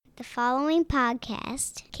The following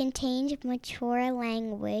podcast contains mature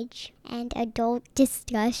language and adult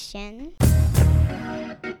discussion.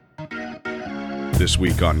 This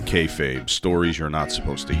week on Kayfabe, stories you're not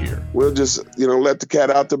supposed to hear. We'll just, let the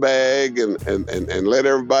cat out the bag and let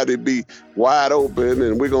everybody be wide open,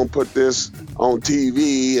 and we're going to put this on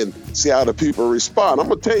TV and see how the people respond. I'm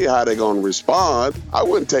going to tell you how they're going to respond. I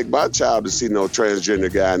wouldn't take my child to see no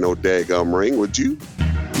transgender guy in no daggum ring, would you?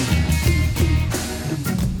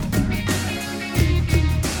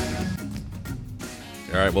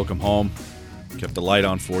 All right, welcome home. Kept the light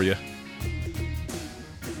on for you.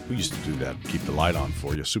 We used to do that, keep the light on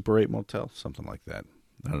for you. Super 8 Motel, something like that.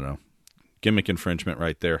 I don't know. Gimmick infringement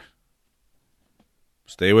right there.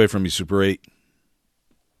 Stay away from me, Super 8.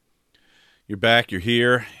 You're back, you're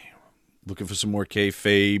here. Looking for some more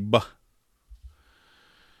Kayfabe.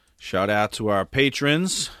 Shout out to our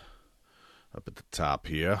patrons up at the top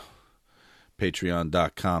here.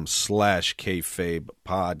 Patreon.com/Kayfabe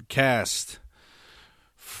podcast.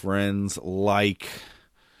 Friends like,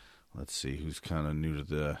 let's see who's kind of new to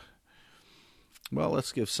the, well,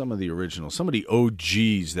 let's give some of the originals, some of the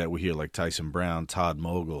OGs that we hear, like Tyson Brown, Todd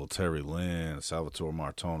Mogul, Terry Lynn, Salvatore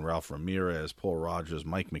Martone, Ralph Ramirez, Paul Rogers,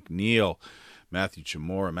 Mike McNeil, Matthew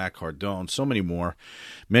Chamora, Matt Cardone, so many more,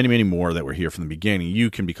 many more that were here from the beginning. You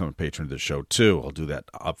can become a patron of the show too. I'll do that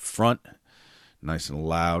up front, nice and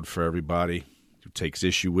loud for everybody who takes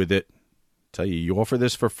issue with it. Tell you offer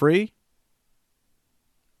this for free.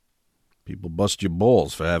 People bust your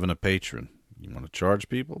balls for having a patron. You want to charge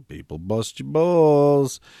people? People bust your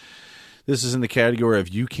balls. This is in the category of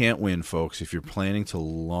you can't win, folks. If you're planning to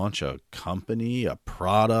launch a company, a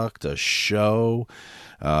product, a show,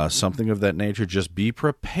 something of that nature, just be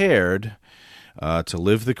prepared to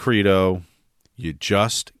live the credo. You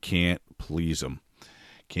just can't please them.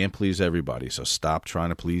 Can't please everybody, so stop trying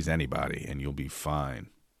to please anybody, and you'll be fine.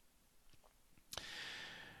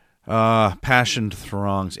 Impassioned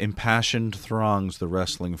throngs, the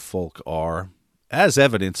wrestling folk are, as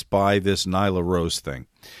evidenced by this Nyla Rose thing.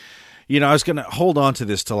 I was going to hold on to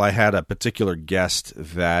this till I had a particular guest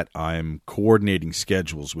that I'm coordinating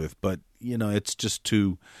schedules with, but, it's just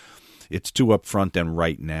too upfront and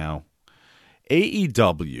right now.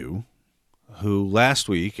 AEW, who last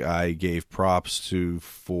week I gave props to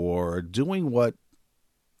for doing what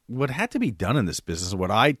had to be done in this business,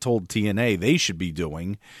 what I told TNA they should be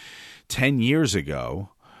doing 10 years ago,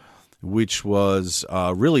 which was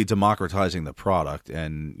really democratizing the product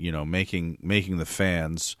and, making the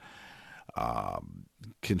fans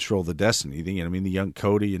control the destiny. The young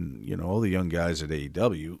Cody and, all the young guys at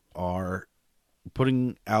AEW are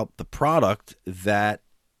putting out the product that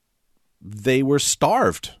they were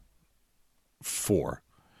starved for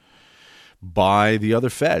by the other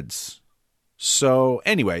feds. So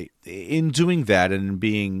anyway, in doing that and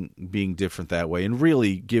being different that way and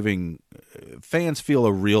really giving fans feel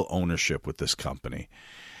a real ownership with this company,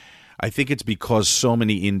 I think it's because so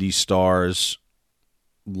many indie stars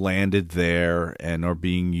landed there and are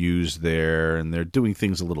being used there, and they're doing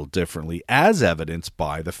things a little differently, as evidenced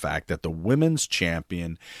by the fact that the women's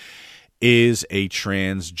champion is a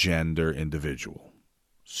transgender individual.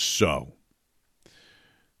 So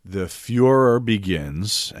the furor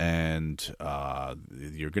begins, and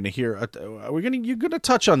you're going to hear. You're going to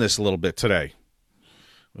touch on this a little bit today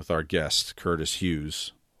with our guest Curtis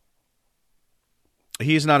Hughes.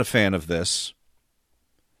 He's not a fan of this.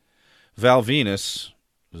 Val Venus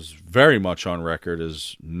is very much on record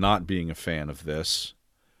as not being a fan of this.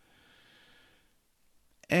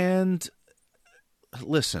 And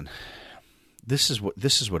listen, this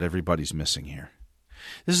is what everybody's missing here.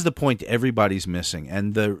 This is the point everybody's missing,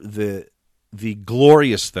 and the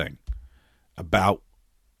glorious thing about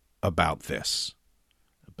this,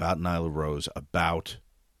 about Nyla Rose, about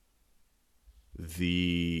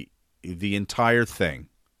the entire thing.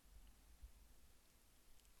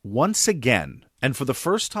 Once again, and for the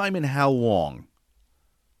first time in how long,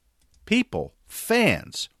 people,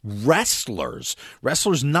 fans, wrestlers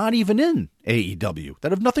not even in AEW,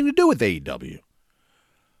 that have nothing to do with AEW,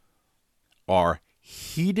 are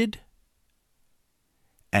heated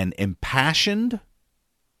and impassioned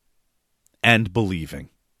and believing.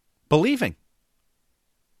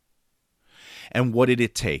 And what did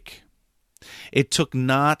it take? It took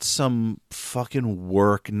not some fucking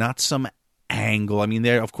work, not some angle.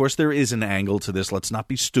 Of course there is an angle to this. Let's not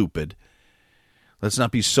be stupid. Let's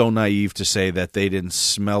not be so naive to say that they didn't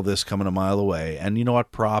smell this coming a mile away. And you know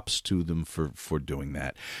what? Props to them for doing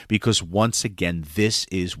that. Because once again, this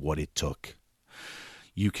is what it took.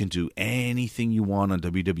 You can do anything you want on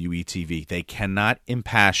WWE TV. They cannot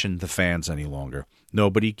impassion the fans any longer.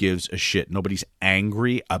 Nobody gives a shit. Nobody's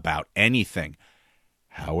angry about anything.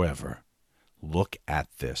 However, look at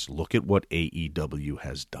this. Look at what AEW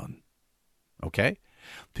has done. Okay?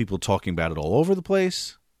 People talking about it all over the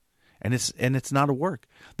place, and it's not a work.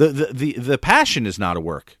 The passion is not a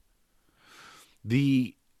work.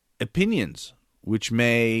 The opinions, which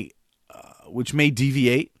may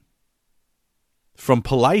deviate from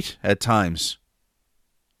polite at times.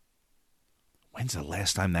 When's the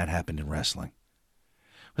last time that happened in wrestling?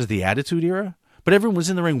 Was it the Attitude Era? But everyone was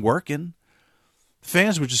in the ring working.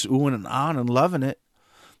 Fans were just oohing and ahhing and loving it.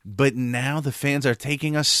 But now the fans are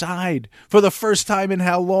taking a side for the first time in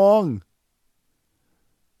how long?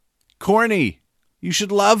 Corny, you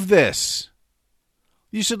should love this.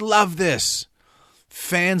 You should love this.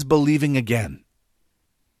 Fans believing again.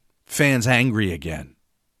 Fans angry again.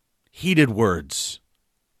 Heated words.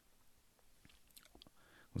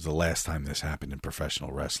 It was the last time this happened in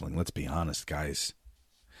professional wrestling. Let's be honest, guys.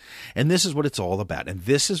 And this is what it's all about. And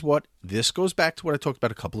this goes back to what I talked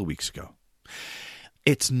about a couple of weeks ago.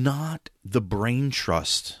 It's not the brain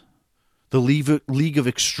trust, the League of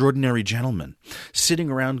Extraordinary Gentlemen, sitting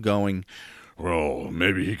around going, well,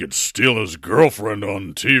 maybe he could steal his girlfriend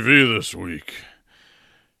on TV this week.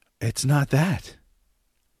 It's not that.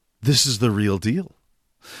 This is the real deal.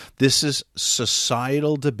 This is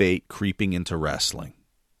societal debate creeping into wrestling.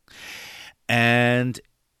 And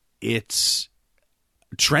it's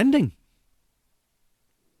trending.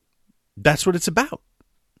 That's what it's about.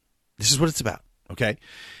 This is what it's about, okay?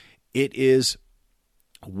 It is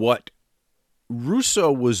what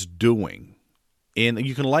Russo was doing. And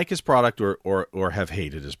you can like his product or have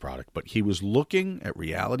hated his product, but he was looking at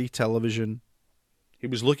reality television. He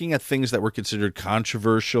was looking at things that were considered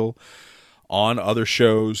controversial on other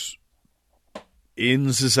shows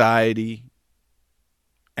in society,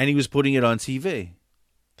 and he was putting it on TV.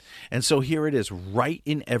 And so here it is, right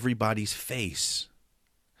in everybody's face.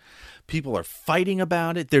 People are fighting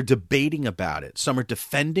about it. They're debating about it. Some are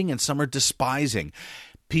defending and some are despising.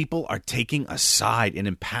 People are taking a side, an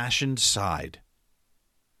impassioned side.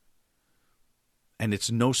 And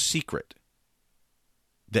it's no secret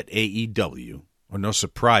that AEW, or no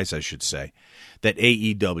surprise, I should say, that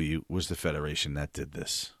AEW was the federation that did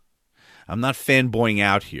this. I'm not fanboying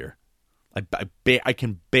out here. I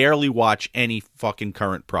can barely watch any fucking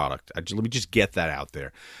current product. Let me just get that out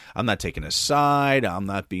there. I'm not taking a side. I'm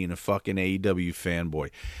not being a fucking AEW fanboy.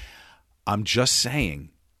 I'm just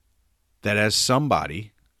saying that as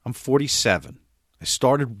somebody, I'm 47. I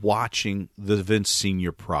started watching the Vince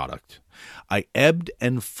Sr. product. I ebbed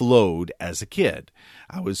and flowed as a kid.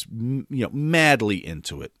 I was, madly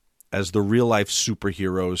into it as the real-life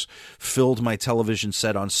superheroes filled my television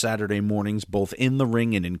set on Saturday mornings, both in the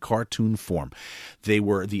ring and in cartoon form. They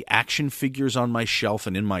were the action figures on my shelf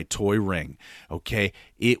and in my toy ring, okay?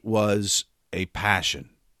 It was a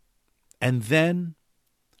passion. And then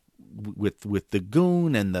with the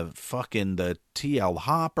Goon and the TL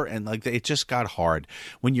Hopper, and it just got hard.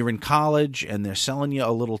 When you're in college and they're selling you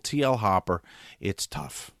a little TL Hopper, it's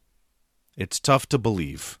tough. It's tough to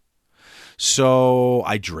believe. So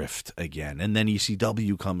I drift again, and then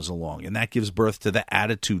ECW comes along, and that gives birth to the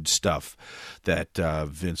Attitude stuff that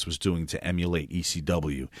Vince was doing to emulate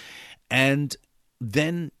ECW. And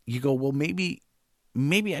then you go, well, maybe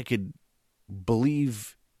I could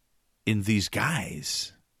believe in these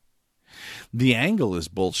guys. The angle is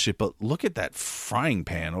bullshit, but look at that frying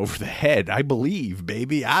pan over the head. I believe,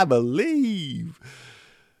 baby, I believe.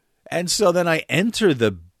 And so then I enter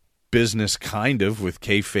the business kind of with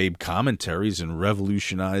kayfabe commentaries and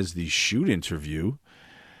revolutionize the shoot interview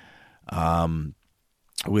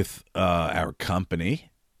with our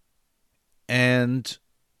company. And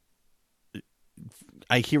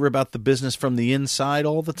I hear about the business from the inside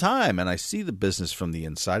all the time, and I see the business from the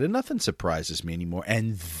inside, and nothing surprises me anymore.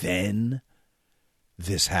 And then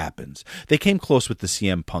this happens. They came close with the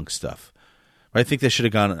CM Punk stuff. I think they should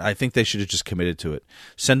have gone. I think they should have just committed to it.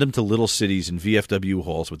 Send them to little cities and VFW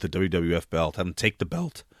halls with the WWF belt. Have them take the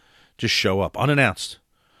belt. Just show up unannounced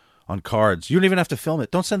on cards. You don't even have to film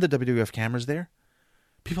it. Don't send the WWF cameras there.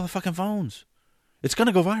 People have fucking phones. It's going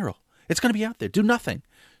to go viral. It's going to be out there. Do nothing.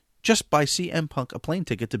 Just buy CM Punk a plane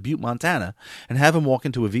ticket to Butte, Montana, and have him walk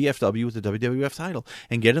into a VFW with the WWF title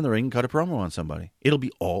and get in the ring and cut a promo on somebody. It'll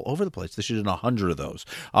be all over the place. They should have done 100 of those.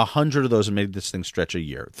 100 of those and made this thing stretch a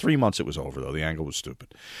year. 3 months it was over, though. The angle was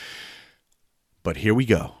stupid. But here we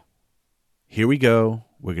go. Here we go.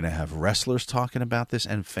 We're going to have wrestlers talking about this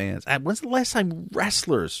and fans. When's the last time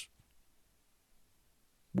wrestlers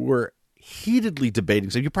were heatedly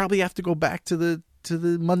debating? So you probably have to go back to the to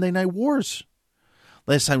the Monday Night Wars.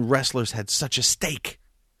 Last time wrestlers had such a stake.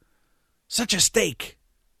 Such a stake.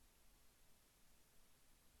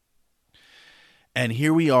 And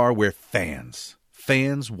here we are, where fans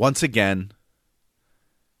once again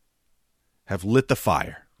have lit the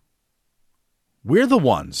fire. We're the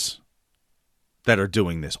ones that are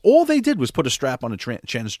doing this. All they did was put a strap on a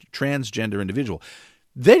transgender individual.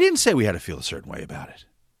 They didn't say we had to feel a certain way about it.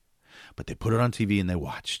 But they put it on TV and they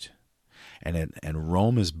watched. And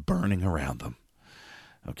Rome is burning around them.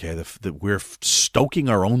 Okay, we're stoking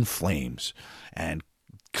our own flames. And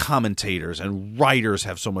commentators and writers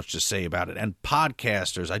have so much to say about it. And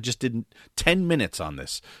podcasters. I just did 10 minutes on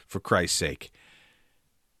this, for Christ's sake.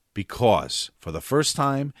 Because for the first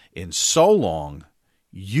time in so long,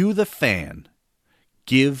 you, the fan,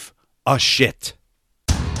 give a shit.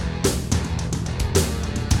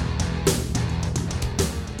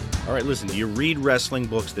 All right, listen, you read wrestling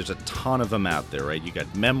books. There's a ton of them out there, right? You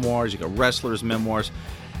got memoirs, you got wrestlers' memoirs.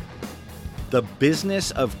 The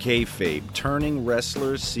Business of Kayfabe, Turning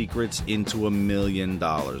Wrestlers' Secrets into $1 Million,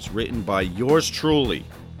 written by yours truly.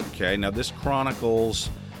 Okay, now this chronicles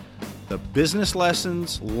the business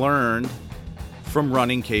lessons learned from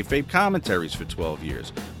running Kayfabe commentaries for 12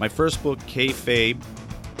 years. My first book, Kayfabe,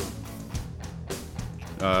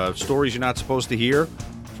 Stories You're Not Supposed to Hear,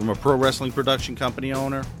 from a pro wrestling production company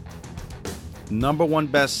owner. #1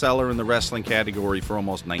 bestseller in the wrestling category for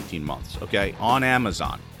almost 19 months, okay, on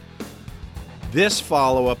Amazon. This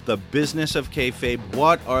follow-up, The Business of Kayfabe,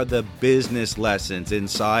 what are the business lessons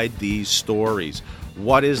inside these stories?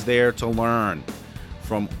 What is there to learn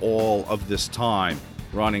from all of this time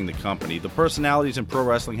running the company? The personalities in pro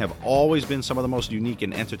wrestling have always been some of the most unique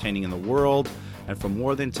and entertaining in the world, and for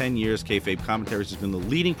more than 10 years, Kayfabe Commentaries has been the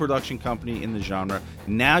leading production company in the genre.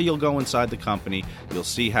 Now you'll go inside the company, you'll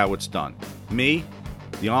see how it's done. Me,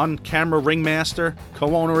 the on-camera ringmaster,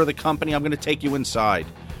 co-owner of the company, I'm going to take you inside.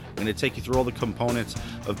 I'm going to take you through all the components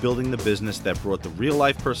of building the business that brought the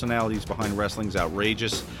real-life personalities behind wrestling's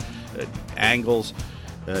outrageous angles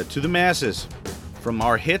to the masses. From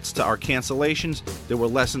our hits to our cancellations, there were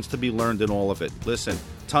lessons to be learned in all of it. Listen,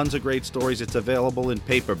 tons of great stories. It's available in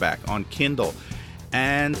paperback, on Kindle,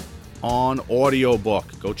 and on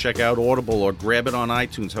audiobook. Go check out Audible or grab it on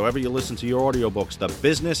iTunes. However you listen to your audiobooks, The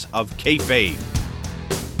Business of Kayfabe.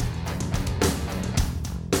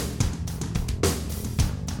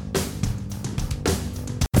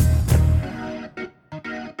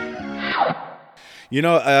 You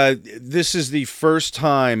know, this is the first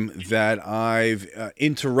time that I've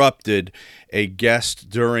interrupted a guest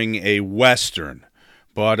during a Western.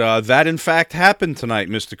 But that, in fact, happened tonight,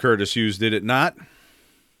 Mr. Curtis Hughes, did it not?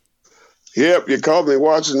 Yep, you caught me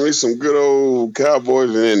watching me some good old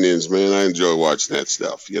Cowboys and Indians, man. I enjoy watching that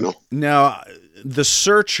stuff, you know. Now, The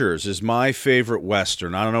Searchers is my favorite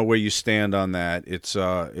Western. I don't know where you stand on that. It's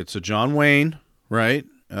a John Wayne, right?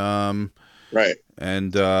 Right.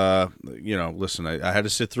 And, you know, listen, I had to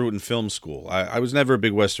sit through it in film school. I was never a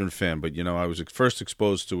big Western fan, but, you know, I was first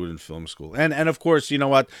exposed to it in film school. And of course, you know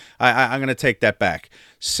what? I'm going to take that back.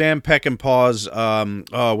 Sam Peckinpah's,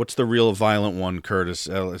 what's the real violent one, Curtis,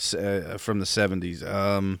 from the 70s?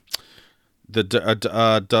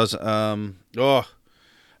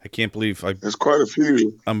 I can't believe there's quite a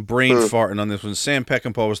few. I'm brain farting on this one. Sam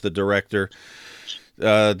Peckinpah was the director.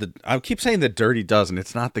 I keep saying the Dirty Dozen.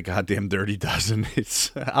 It's not the goddamn Dirty Dozen.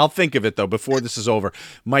 I'll think of it, though, before this is over.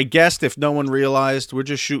 My guest, if no one realized, we're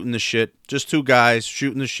just shooting the shit. Just two guys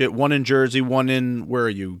shooting the shit. One in Jersey, one in, where are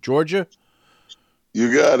you, Georgia?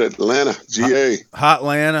 You got it, Atlanta, GA. Hot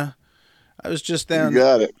Atlanta. I was just down. You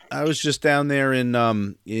got it. I was just down there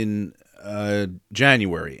in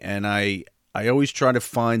January, and I always try to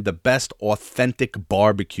find the best authentic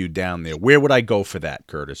barbecue down there. Where would I go for that,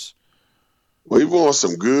 Curtis? Well, you want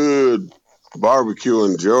some good barbecue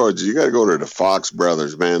in Georgia, you got to go to the Fox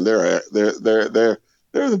Brothers, man. They're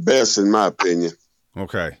the best in my opinion.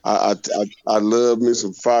 Okay. I love me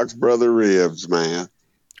some Fox Brother ribs, man.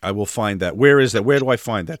 I will find that. Where is that? Where do I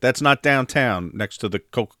find that? That's not downtown next to the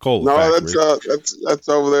Coca-Cola factory. No, that's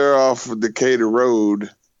over there off of Decatur Road,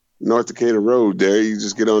 North Decatur Road. There, you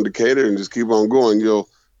just get on Decatur and just keep on going. You'll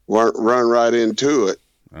run right into it.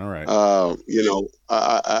 All right. You know,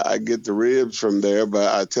 I get the ribs from there,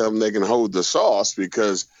 but I tell them they can hold the sauce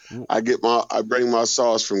because I bring my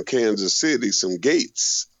sauce from Kansas City, some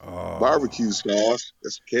Gates barbecue sauce.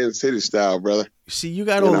 That's Kansas City style, brother. See, you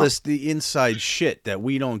got the inside shit that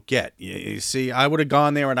we don't get. You see, I would have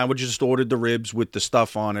gone there and I would just ordered the ribs with the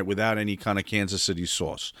stuff on it without any kind of Kansas City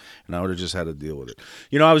sauce, and I would have just had to deal with it.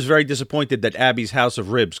 You know, I was very disappointed that Abby's House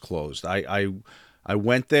of Ribs closed. I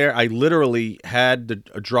went there. I literally had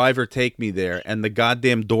a driver take me there, and the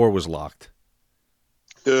goddamn door was locked.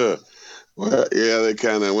 Yeah. Well, yeah, they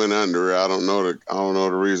kind of went under. I don't know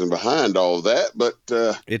the reason behind all that, but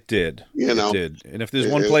It did. you It know, did. And if there's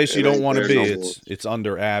it, one it, place you it don't ain't want to there be, no more. it's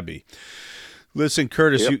under Abbey. Listen,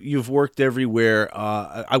 Curtis, Yep. you've worked everywhere.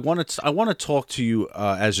 I want to talk to you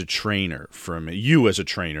as a trainer for a minute. You as a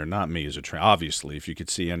trainer, not me as a trainer. Obviously, if you could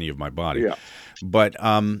see any of my body, Yeah. but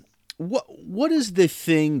what is the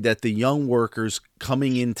thing that the young workers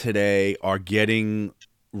coming in today are getting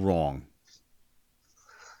wrong?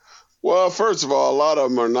 Well, first of all, a lot of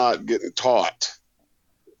them are not getting taught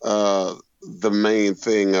the main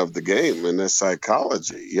thing of the game, and that's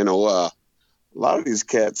psychology. A lot of these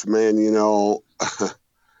cats, man, you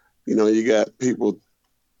got people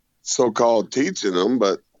so-called teaching them,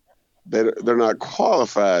 but they're not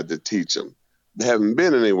qualified to teach them. They haven't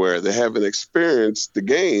been anywhere. They haven't experienced the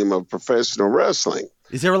game of professional wrestling.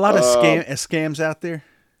 Is there a lot of scams out there?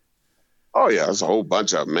 Oh yeah, there's a whole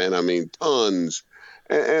bunch of them, man. I mean, tons.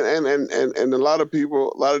 And a lot of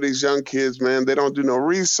people, a lot of these young kids, man, they don't do no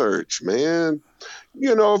research, man.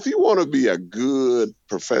 If you want to be a good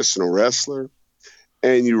professional wrestler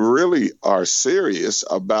and you really are serious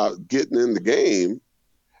about getting in the game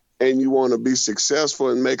and you want to be successful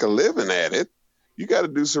and make a living at it, you got to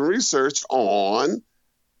do some research on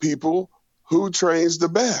people who trains the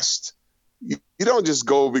best. You don't just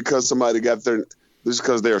go because somebody got just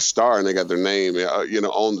because they're a star and they got their name,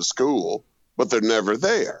 on the school, but they're never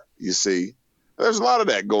there. You see, there's a lot of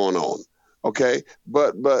that going on. Okay,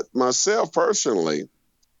 but myself personally,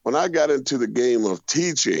 when I got into the game of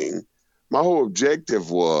teaching, my whole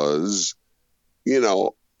objective was,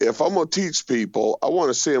 if I'm gonna teach people, I want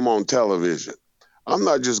to see them on television. I'm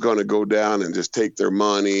not just going to go down and just take their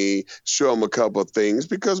money, show them a couple of things,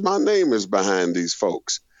 because my name is behind these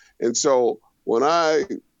folks. And so when I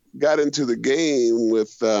got into the game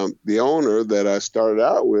with the owner that I started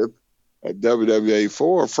out with at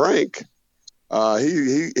WWA4, Frank,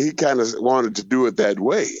 he kind of wanted to do it that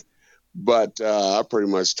way. But I pretty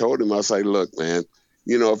much told him, I was like, look, man,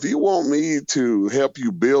 if you want me to help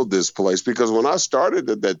you build this place, because when I started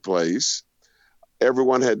at that place,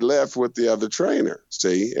 everyone had left with the other trainer.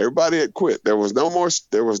 See, everybody had quit. There was no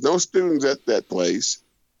students at that place.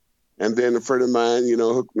 And then a friend of mine,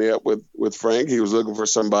 hooked me up with Frank. He was looking for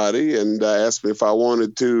somebody and asked me if I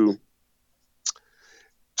wanted to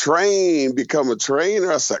become a trainer.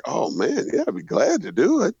 I was like, oh man, yeah, I'd be glad to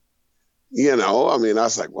do it. I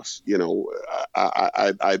was like, well,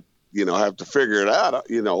 I have to figure it out,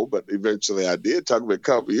 but eventually I did. It took me a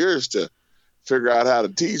couple of years to figure out how to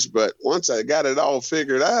teach. But once I got it all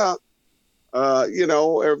figured out,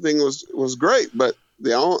 everything was great. But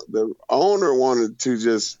the owner wanted to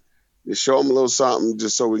just show them a little something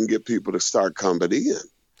just so we can get people to start coming in.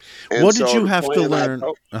 And what did you have to learn?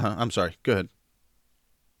 I'm sorry. Go ahead.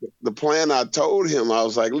 The plan I told him, I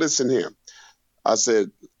was like, listen here. I said,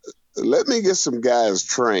 let me get some guys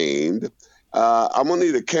trained. I'm going to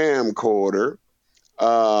need a camcorder.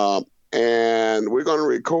 And we're going to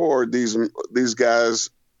record these guys'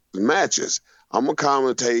 matches. I'm going to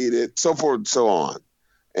commentate it, so forth and so on.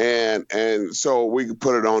 And so we can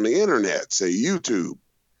put it on the internet, say YouTube.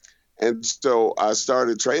 And so I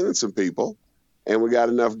started training some people, and we got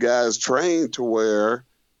enough guys trained to where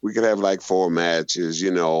we could have like 4 matches,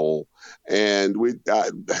 and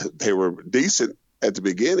they were decent at the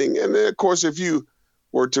beginning. And then, of course, if you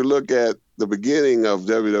were to look at the beginning of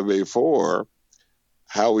WWA4,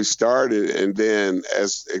 how we started, and then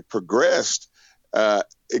as it progressed,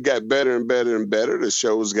 it got better and better and better. The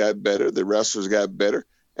shows got better, the wrestlers got better,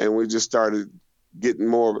 and we just started getting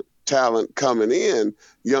more talent coming in,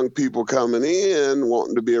 young people coming in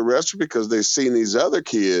wanting to be a wrestler because they've seen these other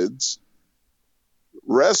kids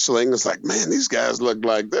wrestling. It's like, man, these guys look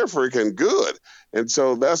like they're freaking good. And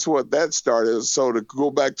so that's what that started. So to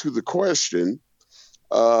go back to the question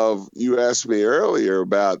of, you asked me earlier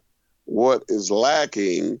about what is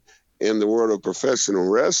lacking in the world of professional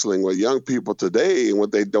wrestling with young people today, and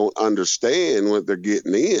what they don't understand what they're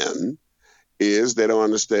getting in is they don't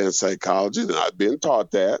understand psychology. They're not being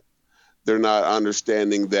taught that. They're not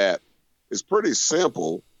understanding that it's pretty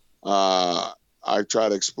simple. I try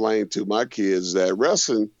to explain to my kids that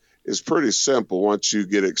wrestling is pretty simple once you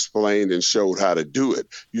get explained and showed how to do it.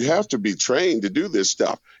 You have to be trained to do this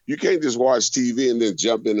stuff. You can't just watch TV and then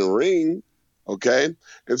jump in the ring, okay?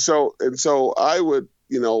 And so I would,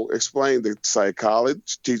 explain the psychology,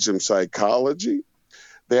 teach them psychology.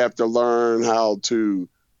 They have to learn how to,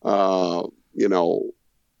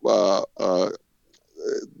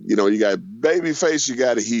 you got baby face, you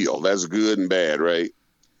got to heel. That's good and bad, right?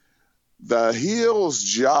 The heel's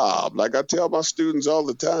job, like I tell my students all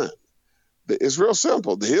the time, it's real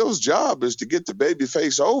simple. The heel's job is to get the baby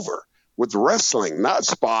face over with wrestling, not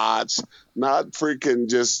spots, not freaking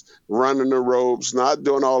just running the ropes, not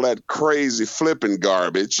doing all that crazy flipping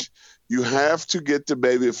garbage. You have to get the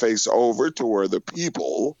baby face over to where the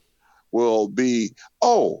people will be,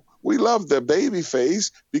 oh, we love the baby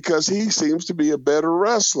face because he seems to be a better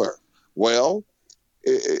wrestler. Well,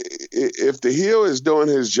 if the heel is doing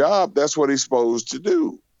his job, that's what he's supposed to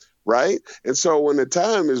do, right? And so when the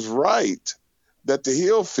time is right, that the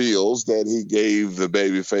heel feels that he gave the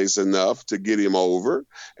babyface enough to get him over,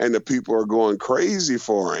 and the people are going crazy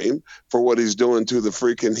for him for what he's doing to the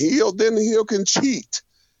freaking heel, then the heel can cheat.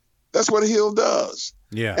 That's what a heel does.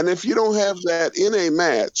 Yeah. And if you don't have that in a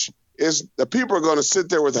match, is the people are going to sit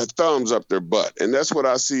there with their thumbs up their butt. And that's what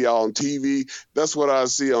I see on TV. That's what I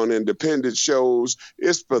see on independent shows.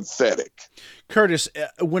 It's pathetic. Curtis,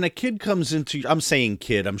 when a kid comes into, I'm saying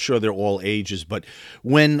kid, I'm sure they're all ages, but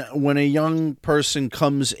when a young person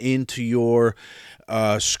comes into your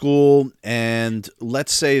school, and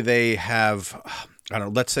let's say they have, I don't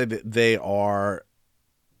know, let's say that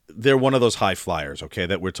they're one of those high flyers, okay,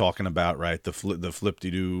 that we're talking about, right? The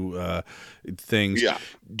flip-de-doo things. Yeah.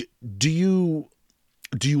 Do you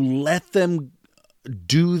let them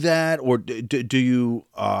do that, or do you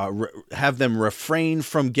have them refrain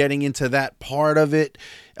from getting into that part of it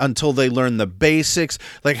until they learn the basics?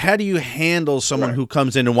 Like, how do you handle someone who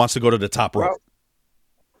comes in and wants to go to the top rope?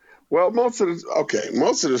 Well, most of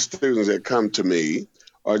the students that come to me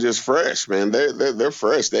are just fresh, man. They're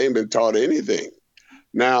fresh. They ain't been taught anything.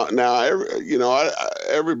 Now,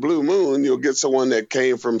 every blue moon you'll get someone that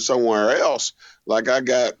came from somewhere else. Like I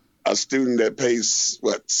got a student that pays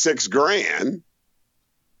 $6,000.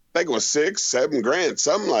 I think it was $7,000,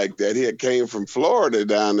 something like that. He had came from Florida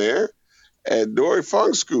down there at Dory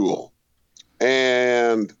Funk School,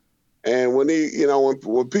 and when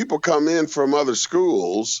when people come in from other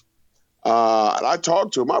schools, and I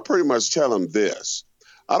talk to them, I pretty much tell them this: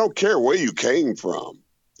 I don't care where you came from,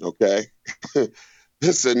 okay.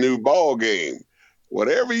 This is a new ball game.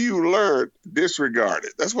 Whatever you learned, disregard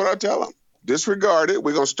it. That's what I tell them. Disregard it.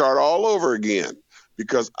 We're going to start all over again,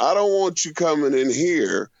 because I don't want you coming in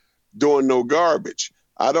here doing no garbage.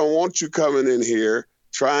 I don't want you coming in here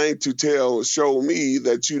trying to show me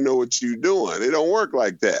that you know what you're doing. It don't work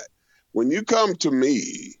like that. When you come to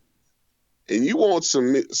me and you want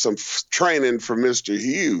some training from Mr.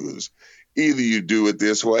 Hughes, either you do it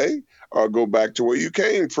this way or go back to where you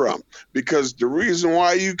came from. Because the reason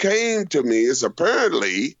why you came to me is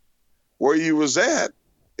apparently where you was at,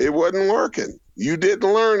 it wasn't working. You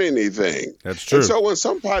didn't learn anything. That's true. And so when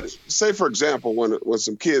somebody, say for example, when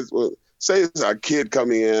some kids, say it's a kid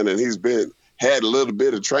coming in and he's had a little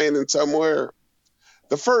bit of training somewhere,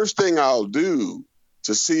 the first thing I'll do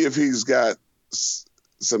to see if he's got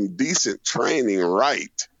some decent training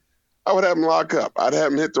right, I would have him lock up. I'd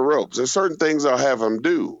have him hit the ropes. There's certain things I'll have him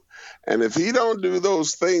do. And if he don't do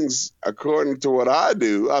those things according to what I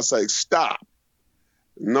do, I'll say, stop.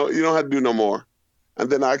 No, you don't have to do no more. And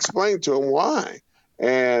then I explain to him why.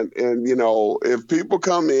 And if people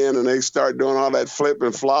come in and they start doing all that flip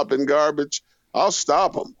and flopping garbage, I'll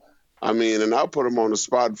stop them. And I'll put them on the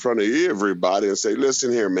spot in front of everybody and say,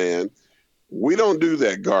 listen here, man, we don't do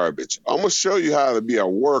that garbage. I'm going to show you how to be a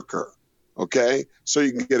worker. Okay, so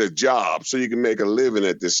you can get a job, so you can make a living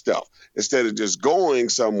at this stuff, instead of just going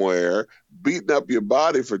somewhere, beating up your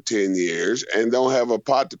body for 10 years and don't have a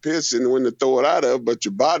pot to piss in when to throw it out of, but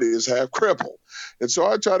your body is half crippled. And so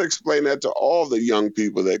I try to explain that to all the young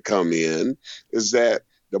people that come in, is that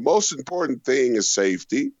the most important thing is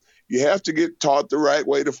safety. You have to get taught the right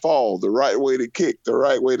way to fall, the right way to kick, the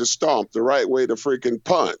right way to stomp, the right way to freaking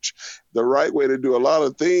punch, the right way to do a lot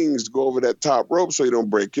of things to go over that top rope so you don't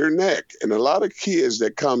break your neck. And a lot of kids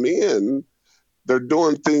that come in, they're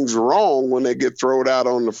doing things wrong when they get thrown out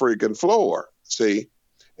on the freaking floor, see?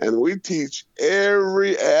 And we teach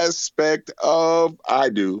every aspect of, I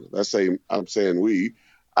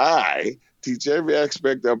teach every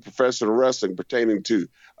aspect of professional wrestling pertaining to,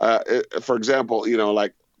 for example,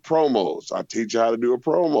 like promos. I teach you how to do a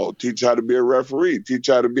promo, teach you how to be a referee, teach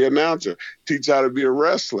you how to be an announcer, teach you how to be a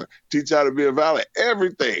wrestler, teach you how to be a valet,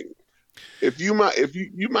 everything. You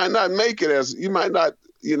might not make it as, you might not,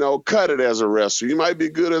 cut it as a wrestler. You might be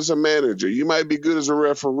good as a manager. You might be good as a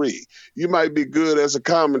referee. You might be good as a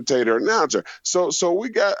commentator, announcer. So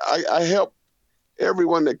I help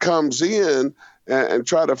everyone that comes in and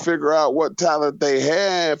try to figure out what talent they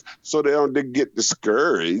have so they don't get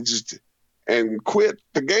discouraged and quit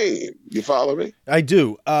the game. You follow me? I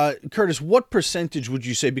do. Curtis, what percentage would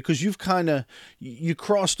you say, because you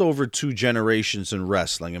crossed over 2 generations in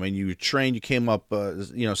wrestling. I mean, you trained, you came up,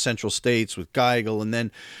 Central States with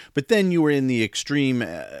Geigel, but then you were in the extreme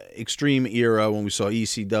era when we saw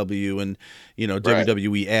ECW and, Right.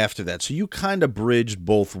 WWE after that. So you kind of bridged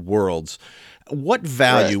both worlds. What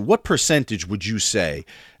value, Right. what percentage would you say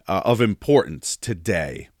of importance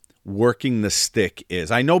today working the stick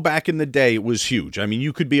is? I know back in the day it was huge. I mean,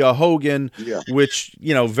 you could be a Hogan, Yeah. which,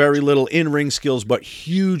 very little in-ring skills, but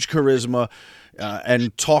huge charisma,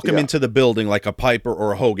 and talk him Yeah. into the building like a Piper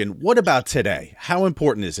or a Hogan. What about today? How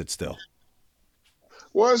important is it still?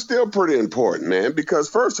 Well, it's still pretty important, man, because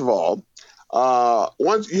first of all,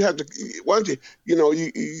 once you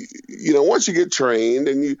get trained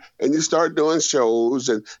and you start doing shows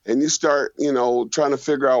and you start, trying to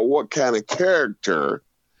figure out what kind of character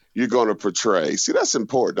you're going to portray. See, that's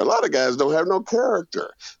important. A lot of guys don't have no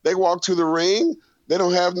character. They walk to the ring, they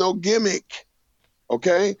don't have no gimmick.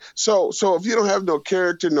 Okay, so if you don't have no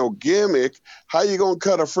character, no gimmick, how you gonna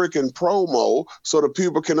cut a freaking promo so that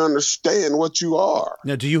people can understand what you are?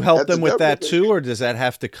 Now, do you help At the them with that WWE. too, or does that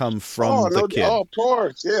have to come Oh from the no, kid? oh of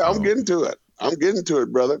course, yeah, I'm Oh, getting to it. I'm getting to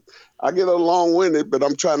it, brother. I get a little long-winded, but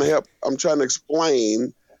I'm trying to help. I'm trying to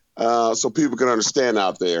explain so people can understand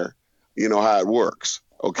out there, how it works.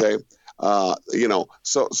 Okay. Even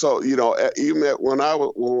when I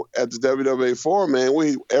was at the WWE 4, man,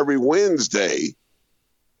 we every Wednesday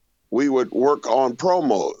we would work on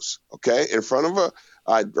promos, okay, in front of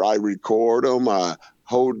I record them, I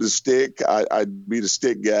hold the stick, I'd be the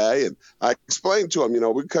stick guy, and I explained to him,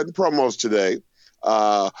 we're cutting promos today.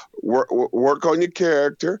 Work on your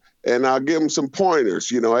character, and I'll give them some pointers.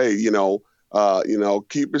 Hey,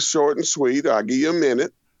 keep it short and sweet. I'll give you a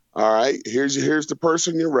minute. All right, here's the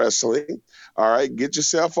person you're wrestling. All right, get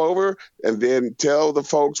yourself over, and then tell the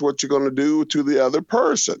folks what you're going to do to the other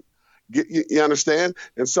person. You understand?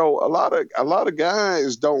 And so a lot of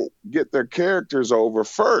guys don't get their characters over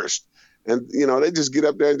first, and they just get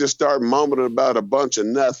up there and just start mumbling about a bunch of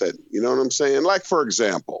nothing. You know what I'm saying? Like, for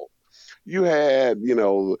example, you had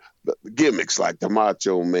the gimmicks like the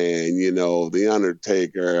Macho Man, the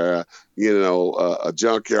Undertaker, a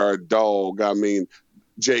Junkyard Dog. I mean,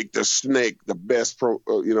 Jake the Snake, the best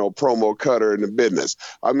promo cutter in the business.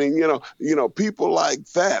 I mean, people like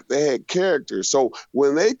that, they had characters. So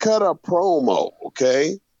when they cut a promo,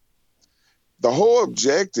 okay, the whole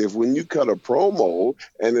objective when you cut a promo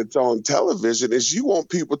and it's on television is you want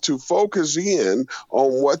people to focus in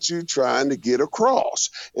on what you're trying to get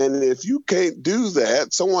across. And if you can't do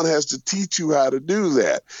that, someone has to teach you how to do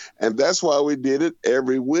that. And that's why we did it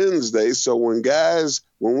every Wednesday. So when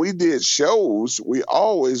we did shows, we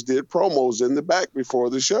always did promos in the back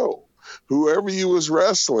before the show. Whoever you was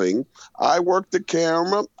wrestling, I worked the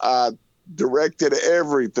camera, I directed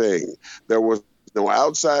everything. There was no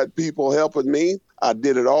outside people helping me. I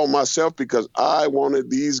did it all myself because I wanted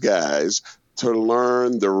these guys to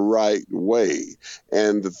learn the right way.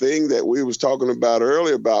 And the thing that we was talking about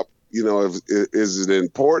earlier about, is it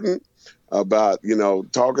important about,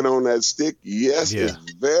 talking on that stick? Yes, yeah.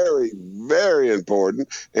 it's very, very important.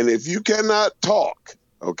 And if you cannot talk,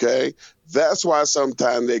 okay, that's why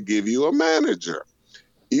sometimes they give you a manager.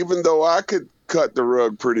 Even though I could cut the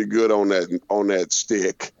rug pretty good on that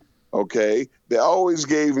stick, okay, they always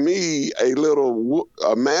gave me a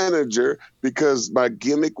manager because my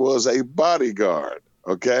gimmick was a bodyguard,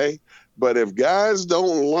 okay? But if guys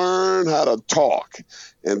don't learn how to talk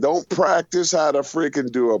and don't practice how to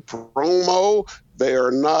freaking do a promo, they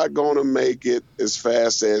are not going to make it as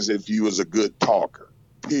fast as if you was a good talker,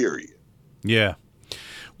 period. Yeah.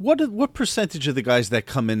 What percentage of the guys that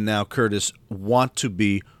come in now, Curtis, want to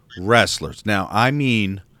be wrestlers? Now, I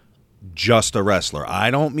mean just a wrestler. I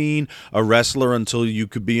don't mean a wrestler until you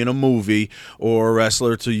could be in a movie or a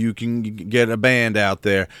wrestler till you can get a band out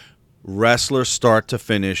there. Wrestler start to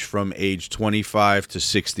finish from age 25 to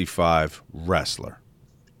 65, wrestler.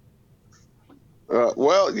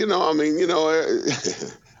 Well,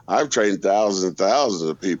 I've trained thousands and thousands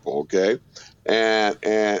of people, okay?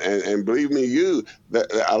 And believe me,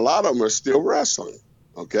 a lot of them are still wrestling,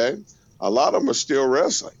 okay? A lot of them are still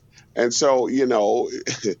wrestling. And so,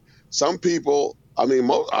 some people, I mean,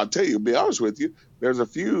 I'll tell you, to be honest with you, there's a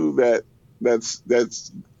few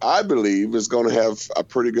that's I believe is going to have a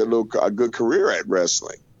pretty a good career at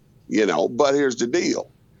wrestling, but here's the deal.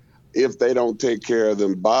 If they don't take care of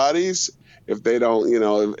them bodies, if they don't,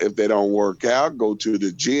 if they don't work out, go to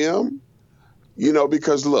the gym,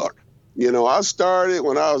 because look, I started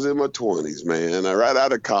when I was in my 20s, man, right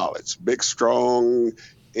out of college, big, strong,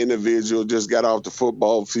 individual, just got off the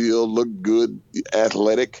football field, looked good,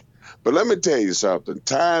 athletic. But let me tell you something.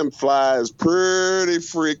 Time flies pretty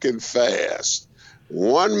freaking fast.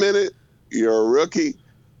 1 minute, you're a rookie.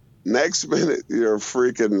 Next minute, you're a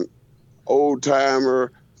freaking old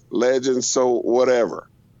timer, legend, so whatever.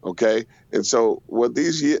 Okay. And so what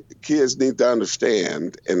these kids need to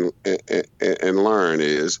understand and learn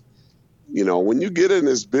is, when you get in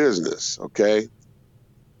this business, okay,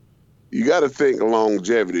 you got to think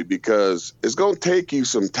longevity, because it's going to take you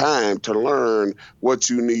some time to learn what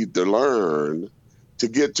you need to learn to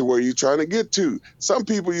get to where you're trying to get to. Some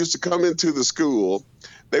people used to come into the school,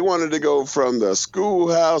 they wanted to go from the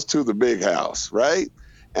schoolhouse to the big house, right?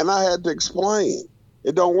 And I had to explain,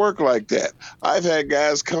 it don't work like that. I've had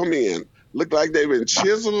guys come in, look like they've been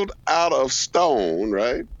chiseled out of stone,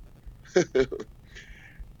 right?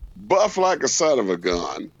 Buff like a son of a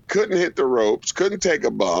gun, couldn't hit the ropes, couldn't take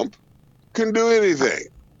a bump, couldn't do anything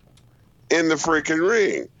in the freaking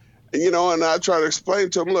ring. And I try to explain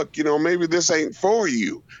to them, look, maybe this ain't for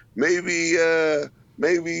you. Maybe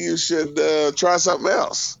you should try something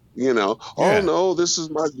else. Oh no, this is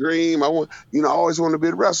my dream. I always want to be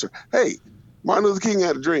a wrestler. Hey, Martin Luther King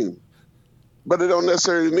had a dream, but it don't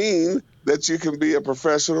necessarily mean that you can be a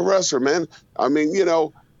professional wrestler, man. I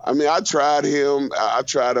tried him. I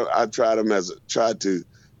tried to.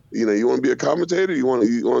 You want to be a commentator? You want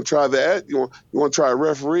to try that? You want to try a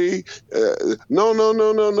referee? No. I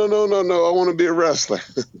want to be a wrestler.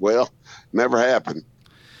 Well, never happened.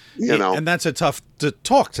 And that's a tough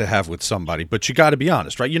talk to have with somebody, but you got to be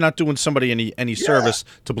honest, right? You're not doing somebody any service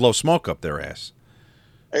to blow smoke up their ass.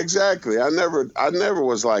 Exactly. I never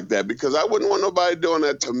was like that, because I wouldn't want nobody doing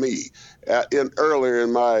that to me. Earlier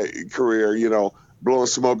in my career, blowing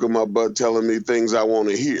smoke in my butt, telling me things I want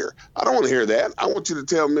to hear. I don't want to hear that. I want you to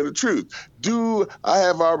tell me the truth. Do I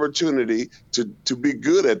have opportunity to be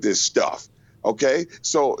good at this stuff? Okay,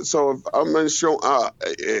 so if I'm going to show,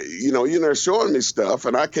 you're not showing me stuff,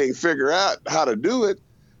 and I can't figure out how to do it,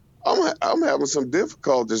 I'm having some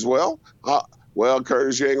difficulties. Well,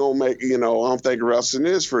 Curtis, you ain't gonna make. I don't think wrestling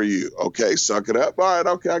is for you. Okay, suck it up. All right,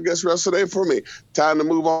 okay, I guess wrestling ain't for me. Time to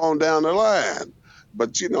move on down the line.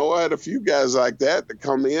 But I had a few guys like that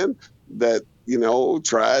come in that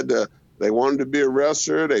they wanted to be a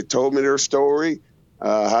wrestler. They told me their story,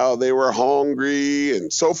 how they were hungry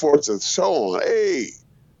and so forth and so on.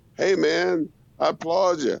 Hey man, I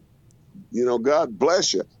applaud you. God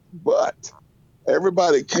bless you. But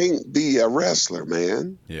everybody can't be a wrestler,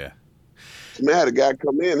 man. Yeah. I had a guy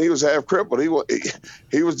come in. He was half crippled.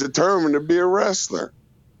 He was determined to be a wrestler.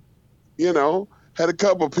 Had a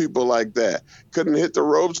couple people like that. Couldn't hit the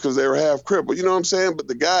ropes because they were half crippled. You know what I'm saying?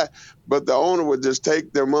 But the owner would just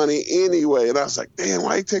take their money anyway. And I was like, damn,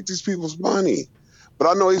 why you take these people's money? But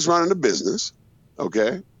I know he's running a business,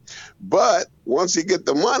 okay? But once he get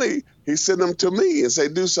the money, he send them to me and say,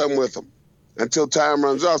 do something with them until time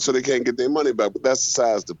runs out so they can't get their money back. But that's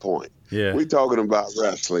besides the point. Yeah. We're talking about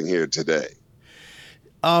wrestling here today.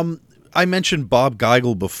 I mentioned Bob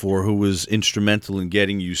Geigel before, who was instrumental in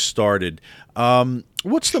getting you started.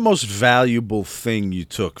 What's the most valuable thing you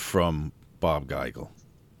took from Bob Geigel?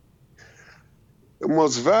 The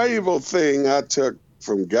most valuable thing I took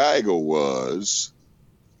from Geigel was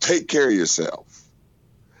take care of yourself.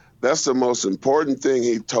 That's the most important thing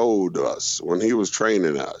he told us when he was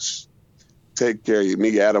training us. Take care of you.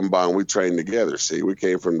 Me, Adam Bond, we trained together. See, we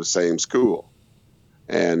came from the same school.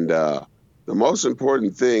 And the most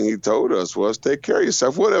important thing he told us was take care of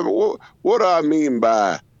yourself. What do I mean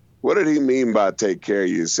by, what did he mean by take care of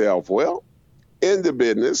yourself? Well, in the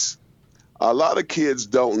business, a lot of kids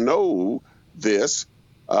don't know this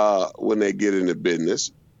when they get into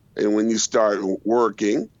business and when you start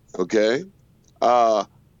working, okay?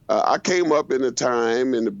 I came up in a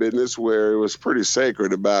time in the business where it was pretty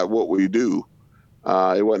sacred about what we do.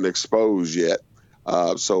 It wasn't exposed yet.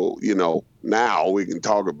 So, now we can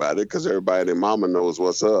talk about it because everybody and their mama knows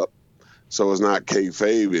what's up. So it's not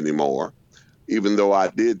kayfabe anymore, even though I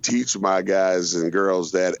did teach my guys and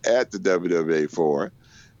girls that at the WWA for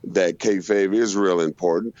that kayfabe is real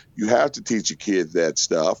important. You have to teach your kids that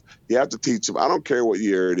stuff. You have to teach them. I don't care what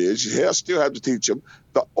year it is. You still have to teach them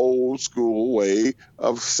the old school way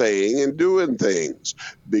of saying and doing things,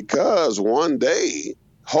 because one day,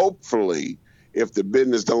 hopefully, if the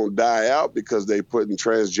business don't die out because they putting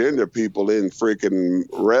transgender people in freaking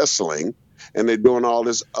wrestling and they're doing all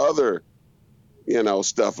this other,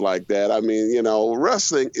 stuff like that. I mean,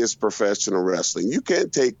 wrestling is professional wrestling. You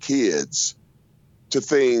can't take kids to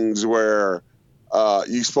things where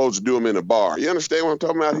you're supposed to do them in a bar. You understand what I'm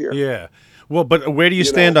talking about here? Yeah. Well, but where do you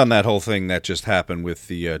stand on that whole thing that just happened with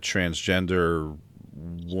the transgender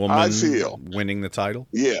I woman feel, winning the title?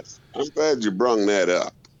 yes, I'm glad you brung that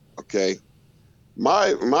up. Okay.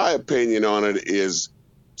 My opinion on it is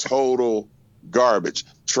total garbage.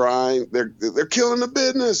 They're killing the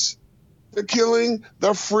business. They're killing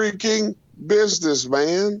the freaking business,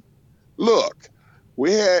 man. Look,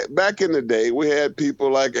 we had back in the day, we had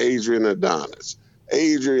people like Adrian Adonis,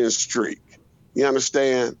 Adrian Streak. You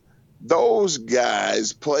understand? Those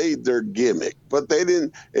guys played their gimmick, but they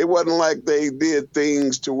didn't. It wasn't like they did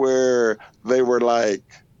things to where they were like,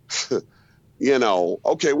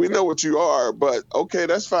 okay, we know what you are, but okay,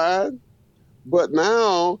 that's fine. But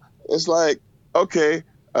now it's like, okay,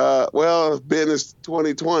 well, business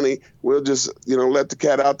 2020, we'll just, let the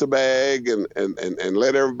cat out the bag and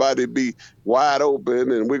let everybody be wide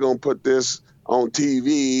open. And we're going to put this on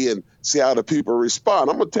TV and see how the people respond.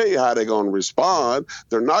 I'm going to tell you how they're going to respond.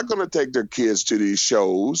 They're not going to take their kids to these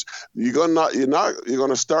shows. You're going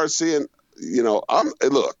to start seeing,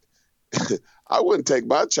 look, I wouldn't take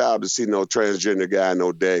my child to see no transgender guy in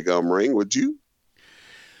no daggum ring, would you?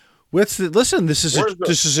 Listen, this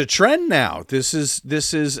is a trend now. This is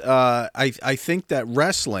I think that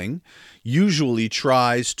wrestling usually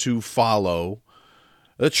tries to follow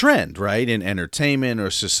a trend, right, in entertainment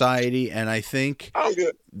or society, and I think I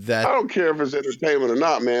that don't care if it's entertainment or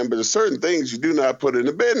not, man, but there's certain things you do not put in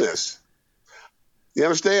the business. You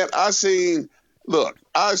understand? I seen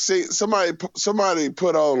somebody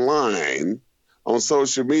put online on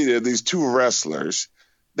social media these two wrestlers.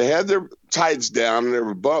 They had their tights down and they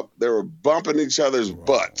were bumping each other's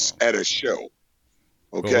butts at a show.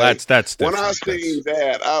 Okay, well, that's when different. I seen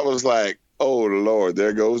that, I was like, "Oh Lord,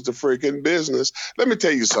 there goes the freaking business." Let me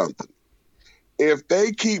tell you something. If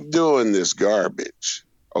they keep doing this garbage,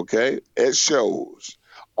 okay, at shows,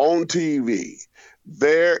 on TV,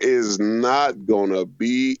 there is not going to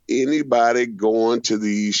be anybody going to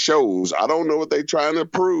these shows. I don't know what they're trying to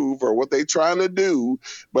prove or what they're trying to do,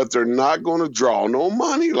 but they're not going to draw no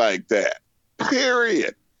money like that.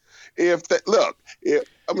 Period. I'm going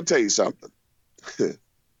to tell you something,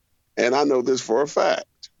 and I know this for a fact.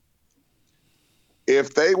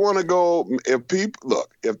 If they want to go,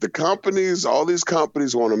 if the companies, all these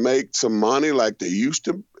companies want to make some money like they used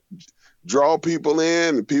to draw people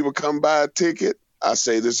in and people come buy a ticket, I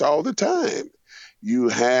say this all the time. You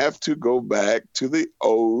have to go back to the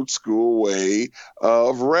old school way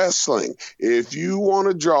of wrestling. If you want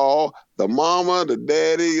to draw the mama, the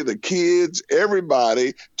daddy, the kids,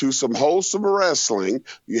 everybody to some wholesome wrestling,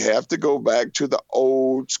 you have to go back to the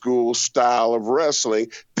old school style of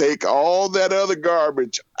wrestling. Take all that other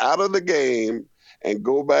garbage out of the game and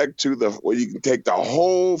go back to where you can take the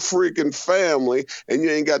whole freaking family and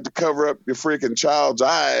you ain't got to cover up your freaking child's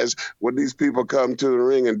eyes when these people come to the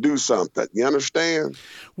ring and do something. You understand?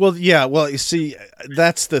 Well, yeah. Well, you see,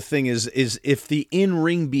 that's the thing is if the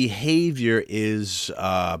in-ring behavior is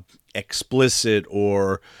explicit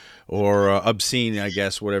or obscene, I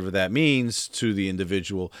guess, whatever that means to the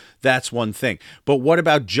individual, that's one thing. But what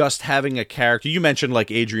about just having a character? You mentioned like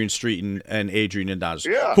Adrian Street and Adrian Adonis,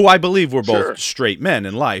 who I believe were both straight men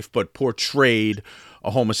in life, but portrayed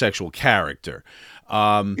a homosexual character.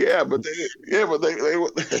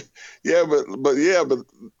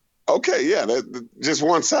 Okay, yeah, just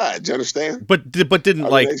one side. Do you understand? But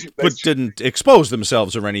didn't expose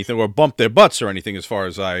themselves or anything, or bump their butts or anything, as far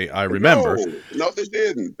as I remember. No, they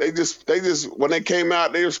didn't. They just when they came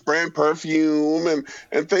out, they were spraying perfume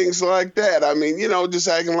and things like that. I mean, just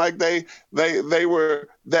acting like they were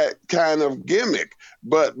that kind of gimmick.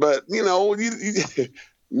 But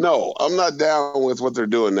no, I'm not down with what they're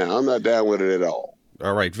doing now. I'm not down with it at all.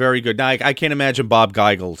 All right, very good. Now, I can't imagine Bob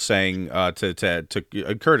Geigel saying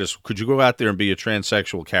to Curtis, "Could you go out there and be a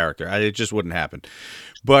transsexual character?" It just wouldn't happen.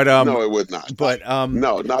 But no, it would not. But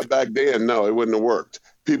no, not back then. No, it wouldn't have worked.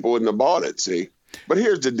 People wouldn't have bought it. See, but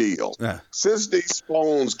here's the deal: since these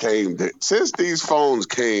phones came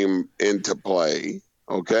into play,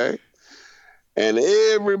 okay, and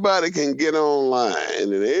everybody can get online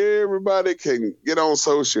and everybody can get on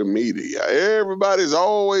social media. Everybody's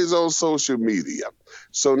always on social media.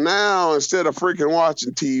 So now, instead of freaking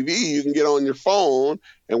watching TV, you can get on your phone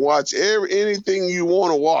and watch anything you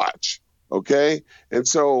want to watch. Okay, and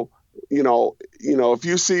so if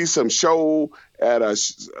you see some show at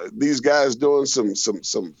these guys doing some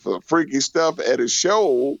freaky stuff at a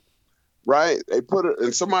show, right? They put it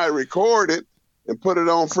and somebody record it and put it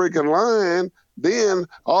on freaking line. Then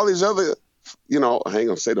all these other, I ain't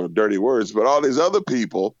gonna say no dirty words, but all these other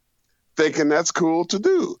people thinking that's cool to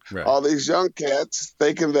do. Right. All these young cats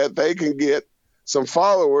thinking that they can get some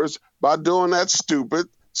followers by doing that stupid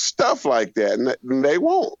stuff like that, and they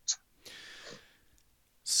won't.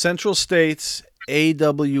 Central States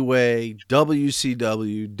AWA,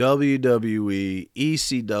 WCW, WWE,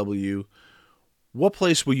 ECW. What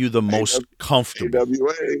place were you the most comfortable?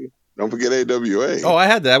 AWA. Don't forget AWA. Oh, I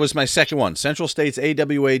had that. That was my second one. Central States,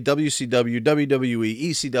 AWA, WCW, WWE,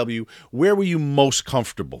 ECW. Where were you most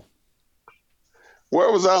comfortable?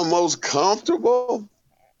 Where was I most comfortable?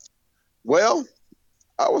 Well,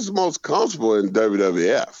 I was most comfortable in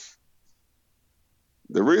WWF.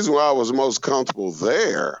 The reason why I was most comfortable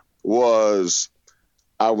there was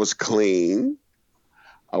I was clean.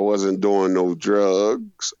 I wasn't doing no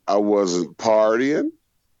drugs. I wasn't partying.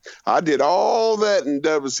 I did all that in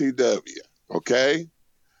WCW, okay?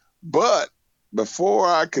 But before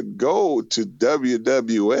I could go to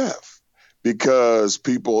WWF, because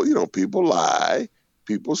people lie,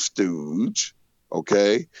 people stooge,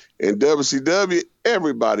 okay? In WCW,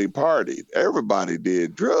 everybody partied. Everybody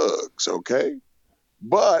did drugs, okay?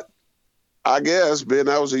 But I guess being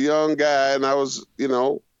I was a young guy and I was,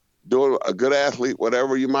 doing a good athlete,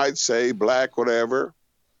 whatever you might say, black, whatever,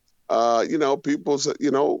 people,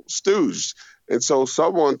 stooged. And so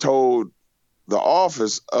someone told the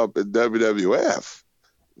office up at WWF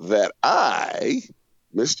that I,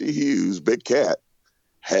 Mr. Hughes, Big Cat,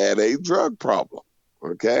 had a drug problem,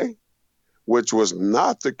 okay? Which was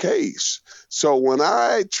not the case. So when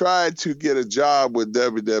I tried to get a job with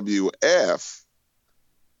WWF,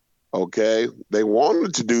 okay, they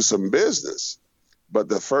wanted to do some business. But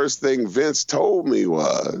the first thing Vince told me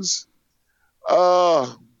was,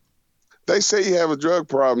 they say you have a drug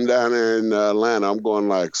problem down there in Atlanta. I'm going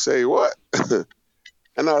like, say what?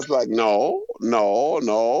 And I was like, no,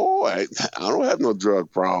 I don't have no drug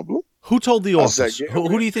problem. Who told the office? Like, yeah,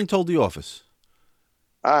 who do you think told the office?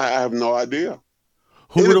 I have no idea.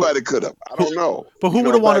 Anybody could have. I don't know. But who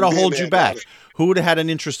would have wanted to hold you back? Who would have had an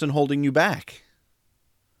interest in holding you back?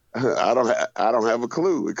 I don't have a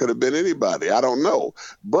clue. It could have been anybody. I don't know.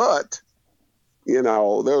 But there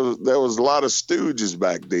was a lot of stooges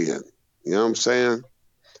back then. You know what I'm saying?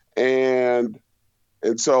 And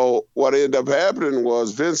so what ended up happening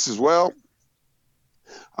was Vince says, well,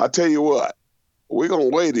 I'll tell you what, we're gonna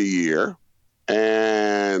wait a year,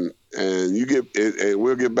 and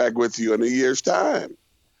we'll get back with you in a year's time,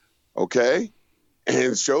 okay?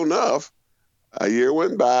 And sure enough, a year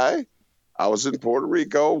went by. I was in Puerto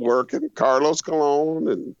Rico working, Carlos Colon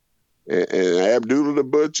and Abdullah the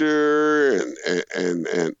Butcher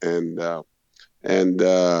and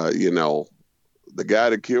the guy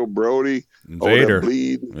that killed Brody, Invader,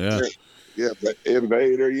 bleeding,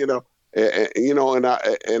 Invader,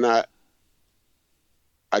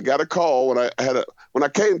 I got a call when I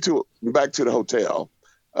came back to the hotel,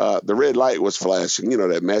 the red light was flashing,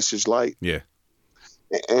 that message light. Yeah.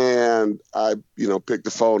 And I, picked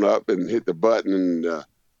the phone up and hit the button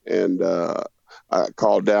and I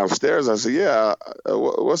called downstairs. I said, yeah,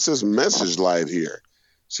 what's this message light here?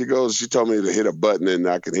 She told me to hit a button and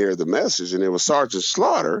I could hear the message. And it was Sergeant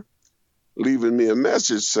Slaughter leaving me a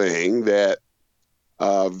message saying that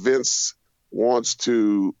Vince wants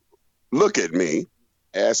to look at me,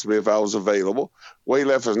 asked me if I was available. Well, he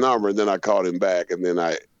left his number and then I called him back. And then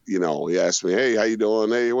he asked me, hey, how you doing?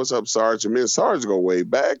 Hey, what's up, Sarge? And me and Sarge go way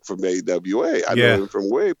back from the AWA. I know him from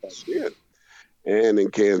way back then and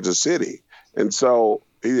in Kansas City. And so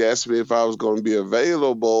he asked me if I was going to be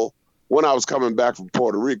available when I was coming back from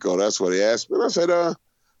Puerto Rico. That's what he asked me. And I said,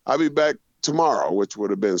 I'll be back tomorrow, which would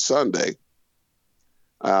have been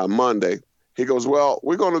Monday. He goes, well,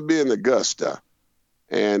 we're going to be in Augusta.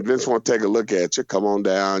 And Vince want to take a look at you. Come on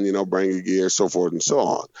down, bring your gear, so forth and so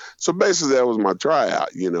on. So basically that was my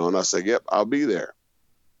tryout, and I said, yep, I'll be there.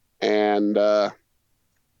 And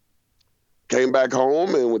came back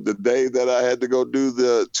home, and with the day that I had to go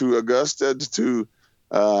to Augusta to do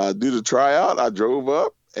the tryout, I drove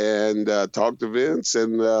up and talked to Vince,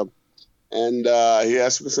 and he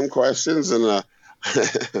asked me some questions, and I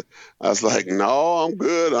was like, no, I'm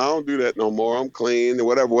good. I don't do that no more. I'm clean,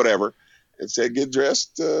 whatever. And said, get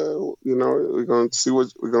dressed. We're gonna see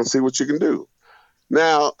what you can do.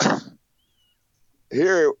 Now,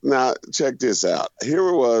 check this out.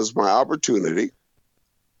 Here was my opportunity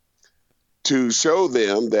to show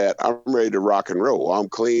them that I'm ready to rock and roll. I'm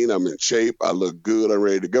clean. I'm in shape. I look good. I'm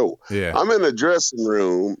ready to go. Yeah. I'm in the dressing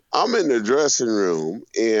room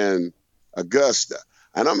in Augusta,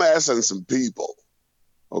 and I'm asking some people.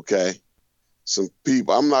 Okay. Some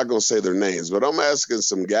people, I'm not going to say their names, but I'm asking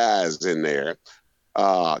some guys in there,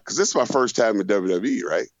 because this is my first time in WWE,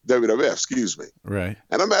 right? WWF, excuse me. Right.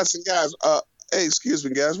 And I'm asking guys, hey, excuse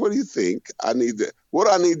me, guys, what do you think what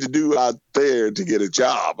I need to do out there to get a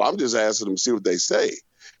job? I'm just asking them to see what they say,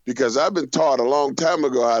 because I've been taught a long time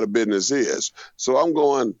ago how the business is. So I'm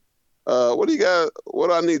going, what do you got? What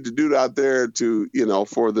do I need to do out there to,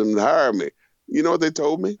 for them to hire me? You know what they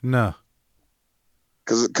told me? No.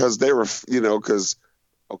 Because they were, because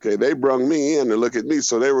okay, they brung me in to look at me,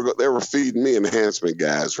 so they were feeding me enhancement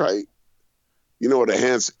guys, right? You know what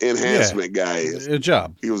enhancement guy is? A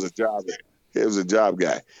job. He was a job. He was a job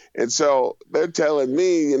guy, and so they're telling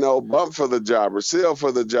me, bump for the job or seal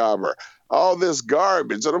for the job or all this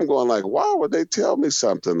garbage, and I'm going like, why would they tell me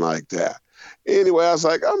something like that? Anyway, I was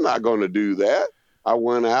like, I'm not going to do that. I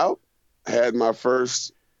went out, had my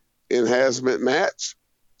first enhancement match.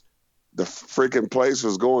 The freaking place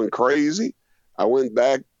was going crazy. I went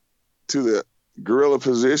back to the gorilla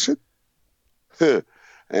position.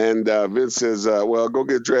 And Vince says, well, go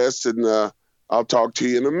get dressed and I'll talk to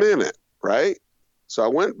you in a minute, right? So I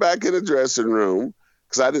went back in the dressing room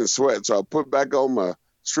because I didn't sweat. So I put back on my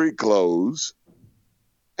street clothes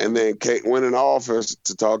and then went in the office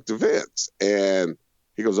to talk to Vince. And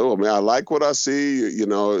he goes, oh, man, I like what I see.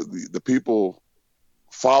 The people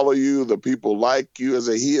follow you. The people like you as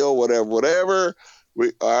a heel, whatever.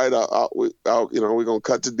 All right, we're going to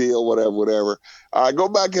cut the deal, whatever. All right, go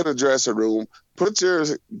back in the dressing room, put your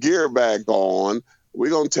gear back on. We're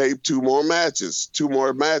going to tape two more matches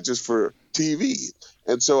for TV.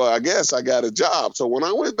 And so I guess I got a job. So when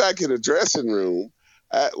I went back in the dressing room,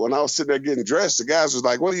 when I was sitting there getting dressed, the guys was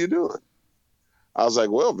like, what are you doing? I was like,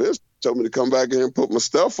 well, Vince told me to come back in and put my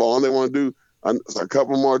stuff on. They want to do a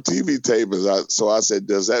couple more TV tapes. So I said,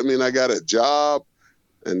 does that mean I got a job?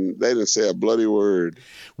 And they didn't say a bloody word.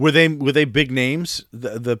 Were they big names,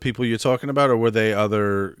 the people you're talking about, or were they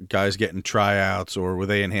other guys getting tryouts, or were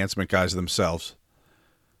they enhancement guys themselves?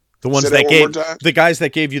 The ones the guys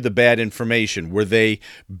that gave you the bad information, were they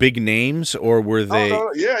big names or were they?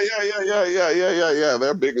 Oh, no. Yeah.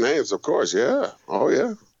 They're big names, of course. Yeah. Oh,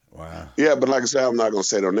 yeah. Wow. Yeah, but like I said, I'm not going to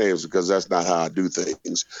say their names because that's not how I do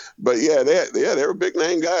things. But yeah, they were big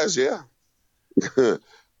name guys. Yeah.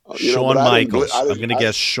 Shawn Michaels. I'm going to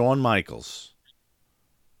guess Shawn Michaels.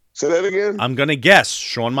 Say that again? I'm going to guess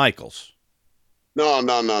Shawn Michaels. No. He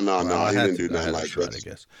didn't do nothing like that. I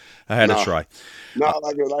guess I had to try. No,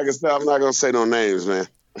 like I said, I'm not going to say no names, man.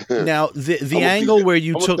 Now the angle where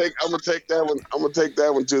you took. I'm going to take that one. I'm going to take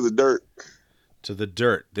that one to the dirt. To the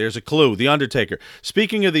dirt. There's a clue. The Undertaker.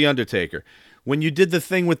 Speaking of the Undertaker, when you did the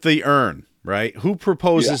thing with the urn, right? Who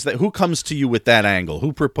proposes that? Who comes to you with that angle?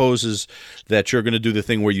 Who proposes that you're going to do the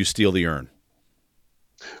thing where you steal the urn?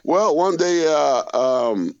 Well, one day,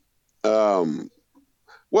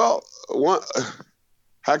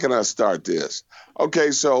 how can I start this?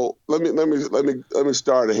 Okay, so let me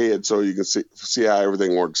start ahead so you can see how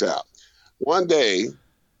everything works out. One day,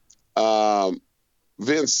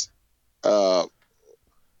 Vince, it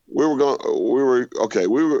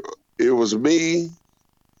was me,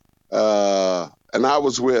 and I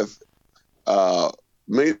was with $1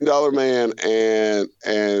 Million Man and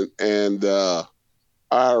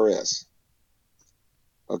IRS.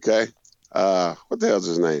 Okay. What the hell's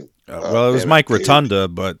his name? Well, it was Mike Rotunda,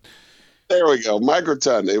 but there we go. Mike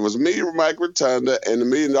Rotunda. It was me, Mike Rotunda, and the $1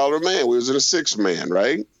 Million Man. We was in a 6-man,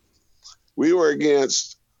 right? We were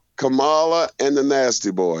against Kamala and the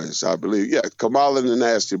Nasty Boys, I believe. Yeah, Kamala and the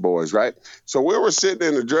Nasty Boys, right? So we were sitting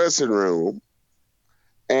in the dressing room,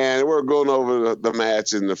 and we're going over the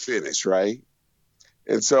match and the finish, right?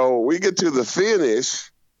 And so we get to the finish,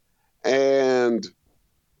 and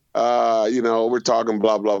we're talking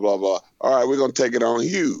blah, blah, blah, blah. All right, we're going to take it on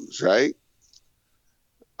Hughes, right?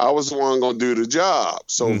 I was the one going to do the job.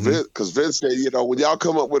 So because Vince said, when y'all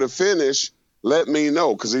come up with a finish, let me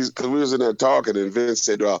know. Because we was in there talking, and Vince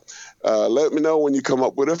said, let me know when you come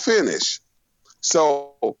up with a finish.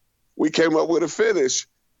 So we came up with a finish,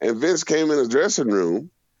 and Vince came in the dressing room,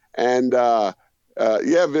 and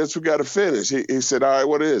Vince, we got a finish. He said, all right,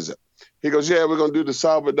 what is it? He goes, yeah, we're going to do the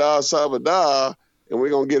Sabada, and we're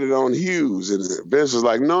going to get it on Hughes. And Vince was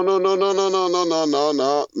like, no,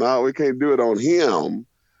 we can't do it on him.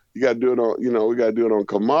 You got to do it on, we got to do it on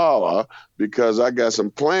Kamala because I got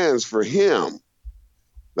some plans for him.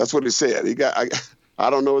 That's what he said. I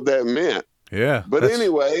don't know what that meant. Yeah. But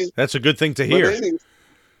anyway. That's a good thing to hear.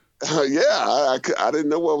 I didn't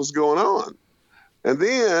know what was going on. And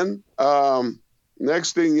then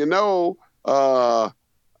next thing you know, I'm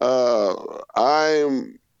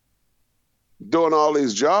doing all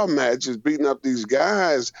these job matches, beating up these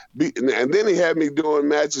guys, and then he had me doing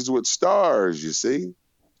matches with stars, you see,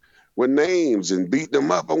 with names and beating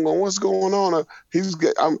them up. I'm going, what's going on?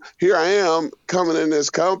 Here I am coming in this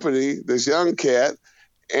company, this young cat,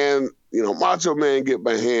 and Macho Man get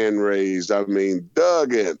my hand raised. I mean,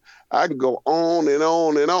 Duggan, I can go on and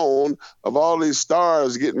on and on of all these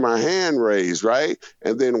stars getting my hand raised, right?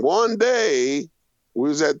 And then one day we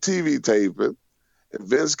was at TV taping, and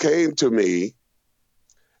Vince came to me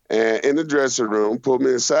and in the dressing room, pulled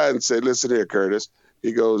me aside and said, "Listen here, Curtis."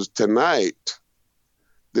 He goes, "Tonight,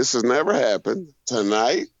 this has never happened.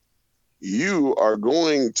 Tonight, you are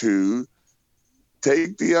going to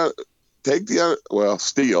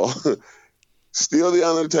steal steal the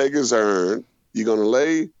Undertaker's urn. You're going to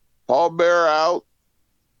lay Paul Bearer out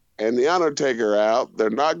and the Undertaker out. They're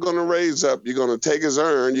not going to raise up. You're going to take his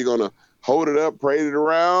urn. You're going to hold it up, parade it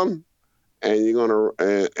around, and you're going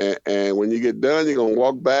to and when you get done, you're going to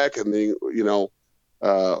walk back, and then we're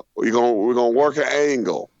going to work an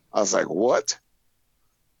angle." I was like, "What?"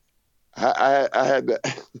 I had to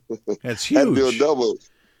That's had to do a huge. double.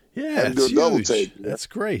 Yeah, Had to do it's a double huge. take. That's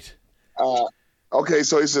great. Okay,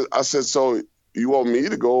 so I said, "So you want me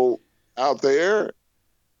to go out there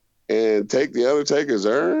and take the Undertaker's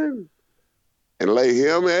urn and lay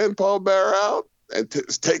him and Paul Bearer out and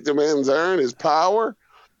take the man's urn, his power?"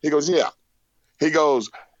 He goes, "Yeah." He goes,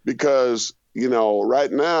 "Because,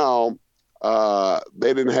 right now,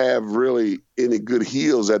 they didn't have really any good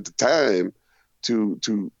heels at the time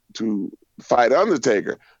to fight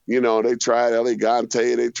Undertaker. They tried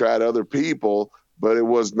Elegante, they tried other people, but it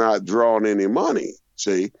was not drawing any money,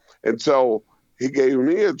 see? And so he gave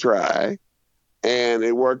me a try, and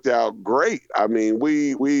it worked out great. I mean,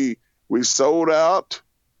 we sold out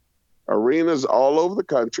arenas all over the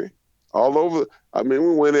country, all over. I mean,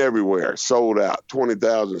 we went everywhere, sold out,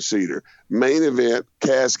 20,000 seater, main event,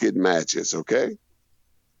 casket matches, okay?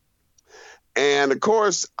 And of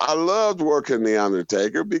course, I loved working The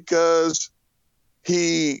Undertaker because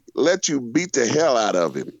he let you beat the hell out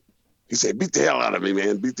of him. He said, "Beat the hell out of me,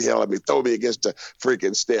 man. Beat the hell out of me. Throw me against the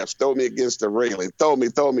freaking steps. Throw me against the railing. Throw me,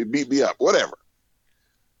 beat me up, whatever."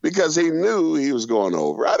 Because he knew he was going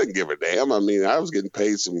over. I didn't give a damn. I mean, I was getting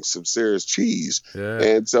paid some serious cheese. Yeah.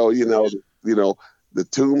 And so, the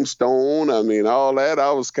tombstone, I mean, all that,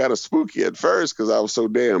 I was kind of spooky at first because I was so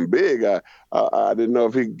damn big. I didn't know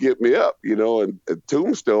if he could get me up, and a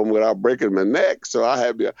tombstone without breaking my neck. So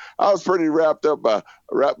I was pretty wrapped up. I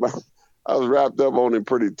was wrapped up on him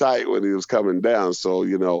pretty tight when he was coming down. So,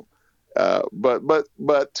 but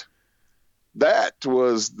that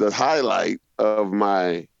was the highlight of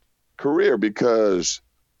my career because,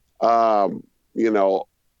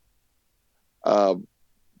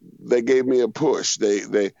 they gave me a push.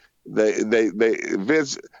 Vince,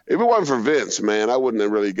 if it wasn't for Vince, man, I wouldn't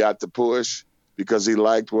have really got the push because he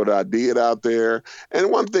liked what I did out there. And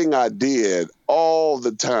one thing I did all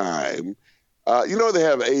the time, they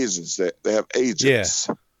have agents that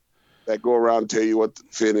go around and tell you what the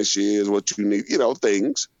finish is, what you need,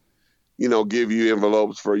 things. Give you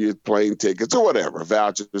envelopes for your plane tickets or whatever,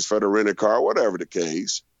 vouchers for the rental car, whatever the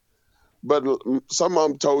case. But some of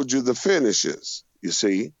them told you the finishes, you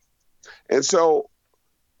see. And so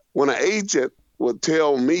when an agent would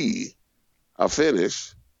tell me a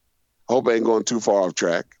finish, hope I ain't going too far off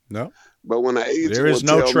track. No. But when an agent there is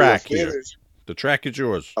would no tell track me a here. finish, The track is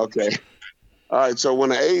yours. Okay. All right. So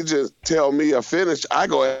when an agent tell me a finish, I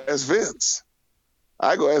go ask Vince.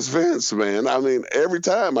 Man. I mean, every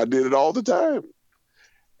time I did it all the time.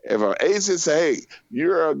 If an agent say, "Hey,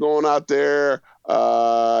 you're going out there,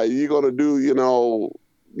 you're going to do, you're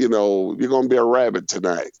going to be a rabbit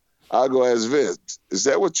tonight," I'll go ask Vince, "Is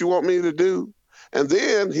that what you want me to do?" And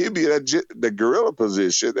then he'd be at the gorilla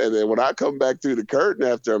position. And then when I come back through the curtain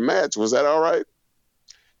after a match, "Was that all right?"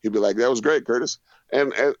 He'd be like, "That was great, Curtis."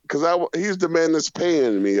 And because he's the man that's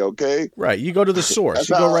paying me, okay? Right. You go to the source.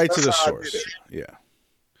 You go right to the source. Yeah.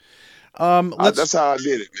 That's how I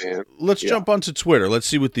did it, man. Let's jump onto Twitter. Let's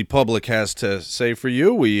see what the public has to say for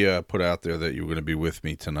you. We put out there that you were going to be with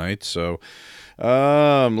me tonight. So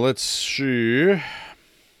let's see.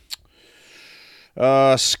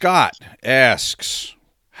 Scott asks,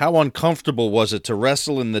 how uncomfortable was it to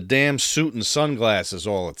wrestle in the damn suit and sunglasses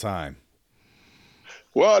all the time?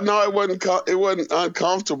 Well, no, it wasn't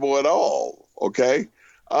uncomfortable at all, okay?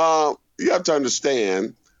 You have to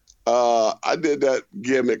understand, I did that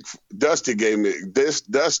gimmick. Dusty gave me this.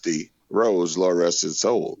 Dusty Rose, Lord rest his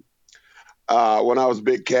soul. When I was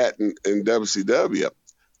Big Cat in WCW,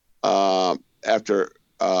 after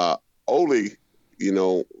Ole,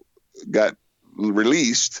 got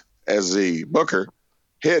released as the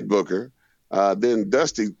head booker, then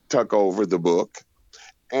Dusty took over the book,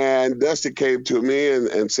 and Dusty came to me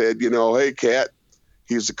and said, "Hey, Cat,"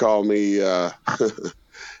 he used to call me.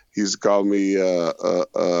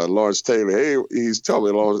 Lawrence Taylor. Hey, he's told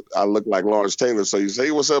me I look like Lawrence Taylor. So you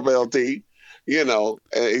say, "What's up, LT?"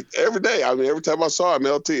 every day. I mean, every time I saw him,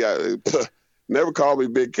 LT, never called me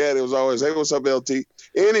Big Cat. It was always, hey, what's up, LT?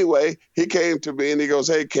 Anyway, he came to me and he goes,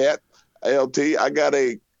 hey, Cat, LT, I got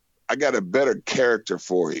a better character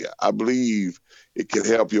for you. I believe it can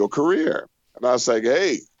help your career. And I was like,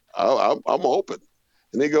 hey, I'm open.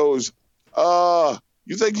 And he goes,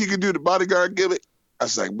 you think you can do the bodyguard gimmick? I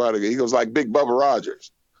was like, bodyguard. He goes, like Big Bubba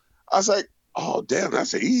Rogers. I was like, oh, damn,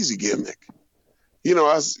 that's an easy gimmick.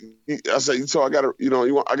 I said, so I got to,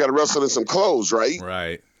 I got to wrestle in some clothes, right?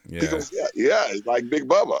 Right. Yeah. He goes, yeah, it's like Big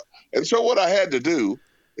Bubba. And so what I had to do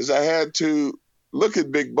is I had to look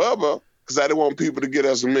at Big Bubba because I didn't want people to get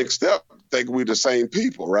us mixed up, think we the same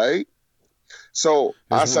people, right? So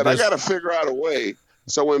I said, I got to figure out a way.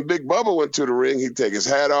 So when Big Bubba went to the ring, he'd take his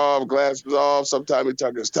hat off, glasses off. Sometimes he'd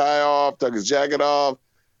tuck his tie off, tuck his jacket off.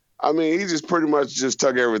 I mean, he just pretty much just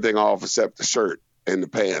took everything off except the shirt and the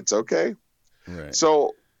pants, okay? Right.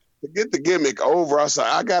 So to get the gimmick over, I said,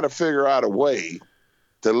 I got to figure out a way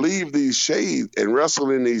to leave these shades and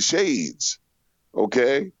wrestle in these shades,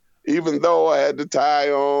 okay? Even though I had the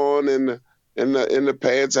tie on and the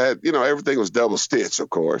pants, I had, everything was double stitched, of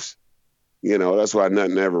course. That's why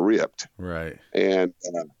nothing ever ripped. Right. And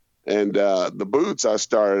the boots I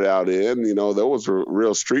started out in, those were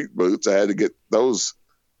real street boots. I had to get those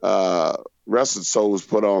wrestling soles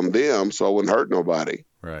put on them so I wouldn't hurt nobody.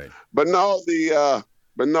 Right. But no,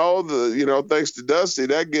 thanks to Dusty,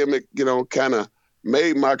 that gimmick, kind of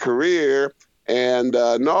made my career. And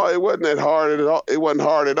no, it wasn't that hard at all. It wasn't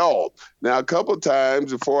hard at all. Now, a couple of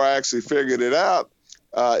times before I actually figured it out,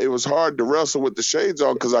 it was hard to wrestle with the shades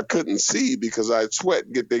on because I couldn't see because I'd sweat.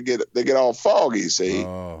 They get all foggy, see.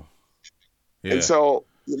 Oh. Yeah. And so,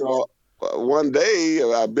 one day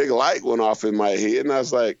a big light went off in my head, and I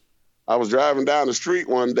was like, I was driving down the street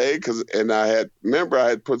one day I had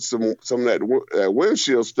put some of that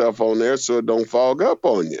windshield stuff on there so it don't fog up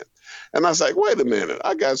on you. And I was like, wait a minute,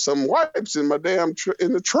 I got some wipes in my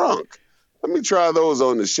in the trunk. Let me try those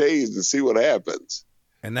on the shades and see what happens.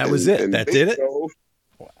 And that was it. That did it?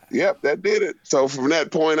 Yep, that did it. So from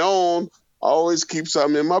that point on, I always keep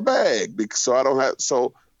something in my bag so I don't have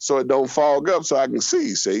so it don't fog up so I can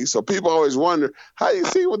see. So people always wonder, how do you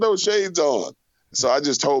see with those shades on? So I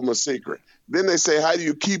just told them a secret. Then they say, how do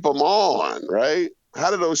you keep them on, right?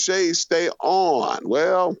 How do those shades stay on?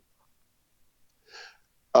 Well,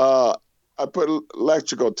 I put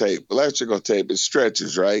electrical tape. Electrical tape, it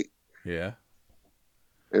stretches, right? Yeah.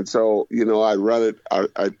 And so, I run it.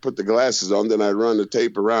 I put the glasses on, then I run the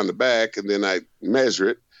tape around the back, and then I measure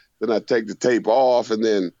it. Then I take the tape off and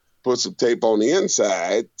then put some tape on the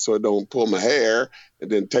inside so it don't pull my hair,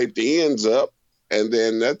 and then tape the ends up, and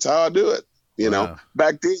then that's how I do it. Wow.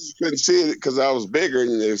 Back then you couldn't see it because I was bigger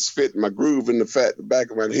and it's fitting my groove in the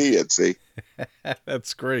back of my head. See,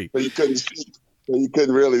 that's great. But you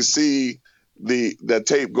couldn't really see the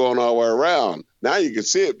tape going all the way around. Now you can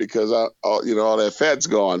see it because all that fat's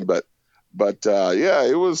gone. But yeah,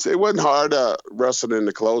 it wasn't hard wrestling in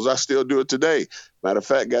the clothes. I still do it today. Matter of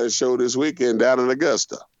fact, got a show this weekend down in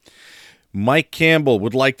Augusta. Mike Campbell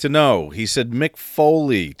would like to know. He said Mick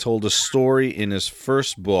Foley told a story in his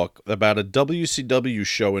first book about a WCW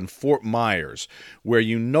show in Fort Myers where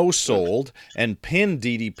you no-sold and pinned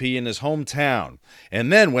DDP in his hometown and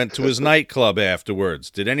then went to his nightclub afterwards.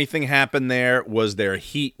 Did anything happen there? Was there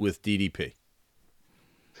heat with DDP?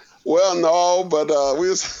 Well, no, but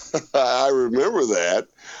I remember that.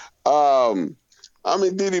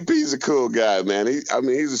 DDP's a cool guy, man.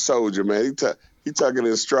 He's a soldier, man. He took it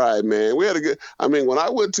in stride, man. We had a good. When I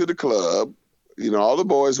went to the club, all the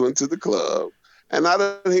boys went to the club, and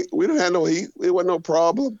we didn't have no heat. It wasn't no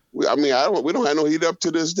problem. We don't have no heat up to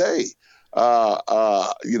this day.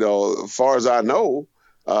 As far as I know.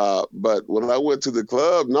 But when I went to the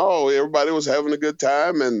club, no, everybody was having a good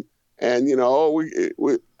time, and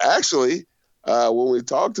we actually. When we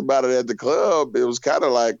talked about it at the club, it was kind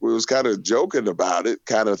of like we was kind of joking about it,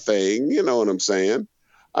 kind of thing. You know what I'm saying?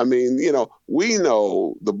 We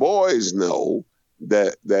know, the boys know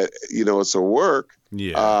that it's a work.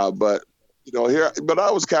 Yeah. But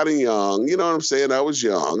I was kind of young. You know what I'm saying? I was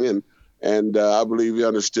young, and I believe he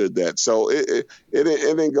understood that. So it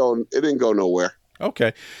didn't go nowhere.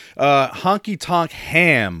 Okay. Honky Tonk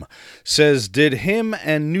Ham says, did him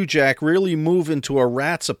and New Jack really move into a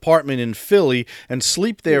rat's apartment in Philly and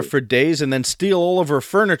sleep there for days and then steal all of her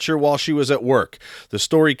furniture while she was at work? The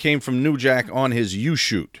story came from New Jack on his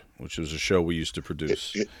U-Shoot, which was a show we used to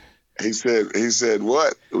produce. He said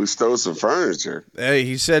what? We stole some furniture.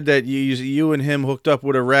 He said that you and him hooked up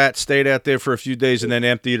with a rat, stayed out there for a few days, and then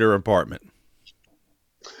emptied her apartment.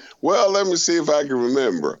 Well, let me see if I can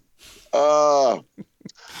remember.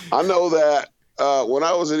 I know that when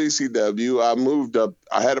I was at ECW, I moved up.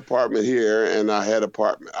 I had apartment here, and I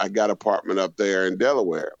got apartment up there in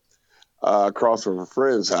Delaware, across from a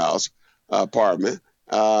friend's house apartment.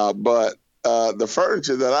 But the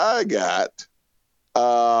furniture that I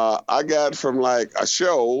got from like a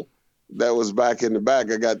show that was back in the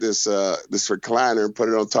back. I got this recliner and put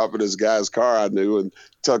it on top of this guy's car I knew and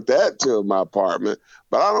took that to my apartment.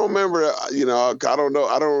 But I don't remember, I don't know.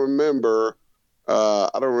 I don't remember,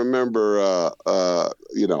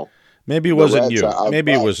 Maybe it the wasn't rats. you.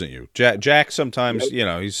 Maybe it wasn't you. Jack sometimes,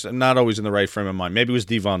 he's not always in the right frame of mind. Maybe it was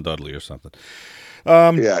Devon Dudley or something.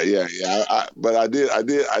 Yeah. But I did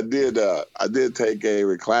take a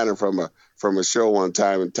recliner from a show one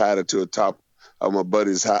time and tied it to a top of my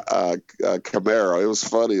buddy's Camaro. It was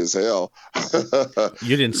funny as hell.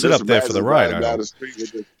 You didn't sit up there for the ride, I hope.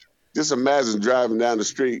 Just imagine driving down the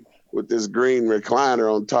street with this green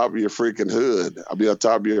recliner on top of your freaking hood. I'll be on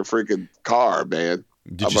top of your freaking car, man.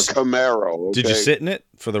 Of a Camaro. Okay? Did you sit in it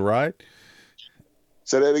for the ride?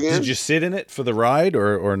 Say that again? Did you sit in it for the ride,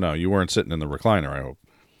 or no? You weren't sitting in the recliner, I hope.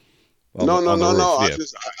 No. Yeah.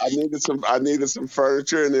 I needed some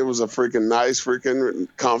furniture, and it was a freaking nice, freaking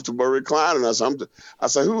comfortable recliner. I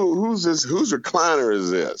said, who's this? Whose recliner is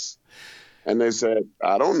this? And they said,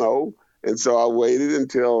 I don't know. And so I waited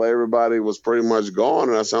until everybody was pretty much gone,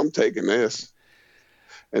 and I said, I'm taking this.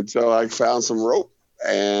 And so I found some rope,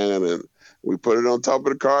 and we put it on top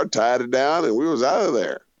of the car, tied it down, and we was out of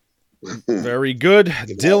there. Very good.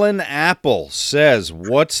 Dylan Apple says,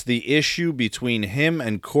 what's the issue between him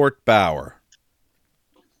and Court Bauer?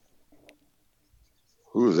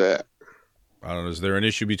 Who's that? I don't know. Is there an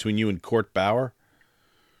issue between you and Court Bauer?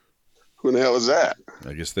 Who the hell is that?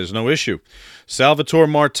 I guess there's no issue. Salvatore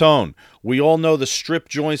Martone. We all know the strip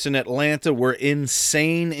joints in Atlanta were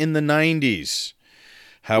insane in the 90s.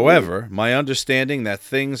 However, my understanding that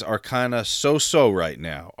things are kind of so-so right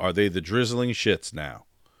now. Are they the drizzling shits now?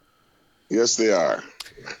 Yes, they are.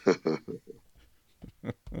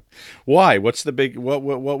 Why? What's the big? What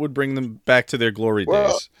would bring them back to their glory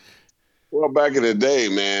days? Well, back in the day,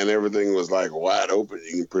 man, everything was like wide open.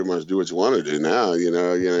 You can pretty much do what you want to do now. You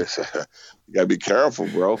gotta be careful,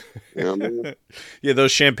 bro. You know what I mean? Yeah,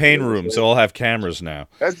 those champagne rooms all have cameras now.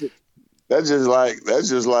 That's just like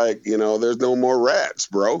there's no more rats,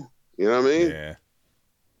 bro. You know what I mean?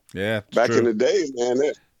 Yeah. Back in the day, man.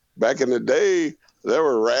 Back in the day, there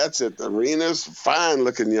were rats at the arenas,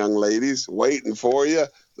 fine-looking young ladies waiting for you.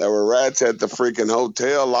 There were rats at the freaking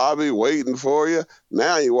hotel lobby waiting for you.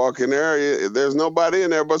 Now you walk in there, there's nobody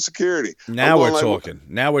in there but security. Now we're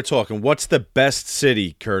talking. What's the best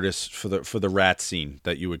city, Curtis, for the rat scene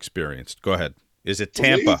that you experienced? Go ahead. Is it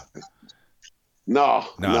Tampa? No,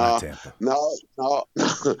 not Tampa. No. I'll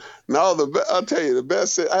tell you, the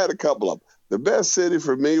best city, I had a couple of them. The best city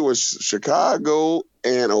for me was Chicago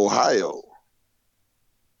and Ohio.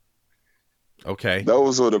 Okay.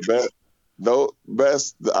 Those were the best.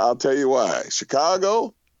 Best. I'll tell you why.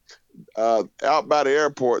 Chicago, out by the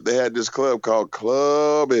airport, they had this club called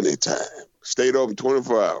Club Anytime. Stayed open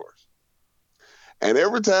 24 hours. And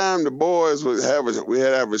every time the boys we had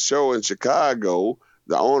to have a show in Chicago,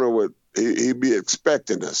 the owner he'd be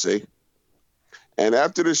expecting us, see? And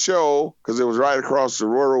after the show, because it was right across the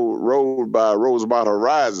road by Roosevelt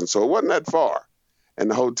Horizon, so it wasn't that far.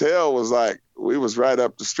 And the hotel was we was right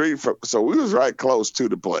up the street so we was right close to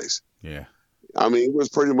the place. Yeah. I mean, it was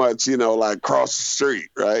pretty much, like across the street,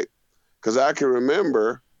 right? Because I can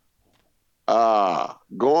remember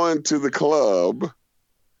going to the club,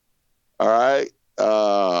 all right,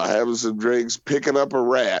 having some drinks, picking up a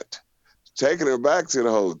rat, taking her back to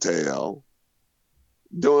the hotel,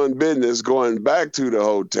 doing business, going back to the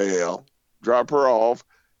hotel, drop her off,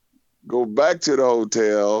 go back to the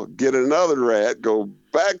hotel, get another rat, go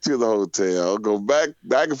back to the hotel, go back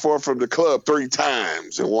and forth from the club 3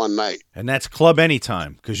 times in one night. And that's Club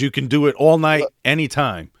Anytime, because you can do it all night,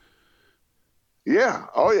 anytime. Yeah.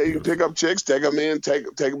 Oh, yeah. You can pick up chicks, take them in,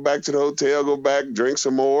 take them back to the hotel, go back, drink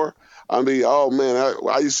some more. I mean, oh, man,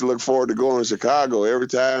 I used to look forward to going to Chicago every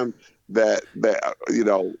time that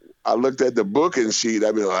I looked at the booking sheet.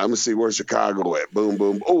 I'd be like, I'm going to see where's Chicago at. Boom,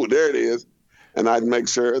 boom. Oh, there it is. And I'd make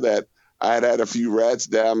sure that I had a few rats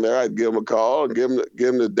down there. I'd give them a call and give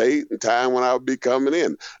them the date and time when I would be coming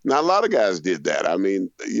in. Now, a lot of guys did that. I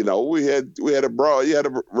mean, we had a brawl. You had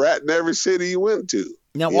a rat in every city you went to.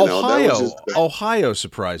 Now, Ohio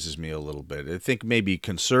surprises me a little bit. I think maybe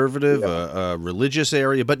conservative, a religious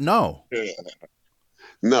area, but no.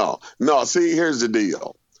 No. See, here's the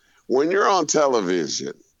deal. When you're on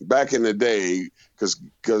television, back in the day,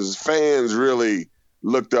 because fans really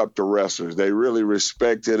looked up to wrestlers. They really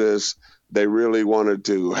respected us. they really wanted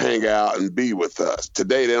to hang out and be with us.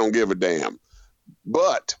 Today, they don't give a damn.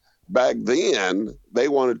 But back then, they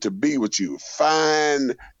wanted to be with you.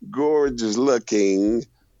 Fine, gorgeous looking,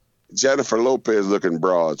 Jennifer Lopez looking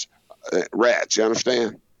broads, rats, you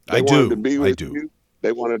understand? They wanted to be with you.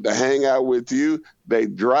 They wanted to hang out with you. They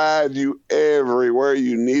drive you everywhere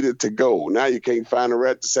you needed to go. Now you can't find a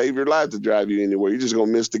rat to save your life to drive you anywhere. You're just going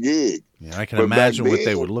to miss the gig. Yeah, I can imagine what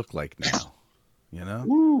they would look like now. You know?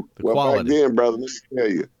 Woo, the well, quality. Back then, brother, let me tell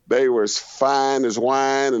you, they were as fine as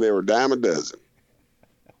wine, and they were a dime a dozen.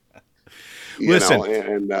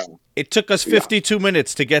 Listen, it took us 52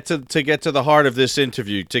 minutes to get to the heart of this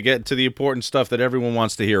interview, to get to the important stuff that everyone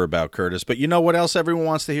wants to hear about, Curtis. But you know what else everyone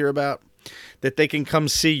wants to hear about? That they can come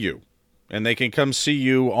see you. And they can come see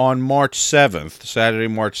you on March 7th, Saturday,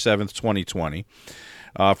 March 7th, 2020,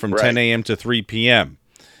 from 10 a.m. to 3 p.m.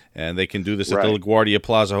 And they can do this at the LaGuardia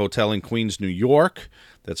Plaza Hotel in Queens, New York.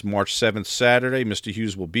 That's March 7th, Saturday. Mr.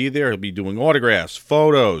 Hughes will be there. He'll be doing autographs,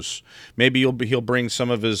 photos. Maybe he'll bring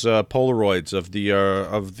some of his Polaroids of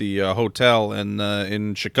the hotel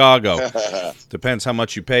in Chicago. Depends how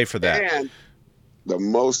much you pay for that. And the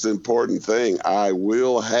most important thing, I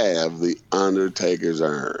will have the Undertaker's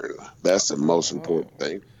urn. That's the most important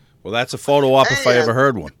thing. Well, that's a photo op if I ever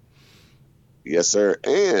heard one. Yes, sir.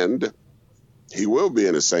 And he will be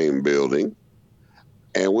in the same building.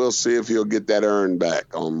 And we'll see if he'll get that urn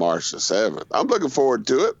back on March the 7th. I'm looking forward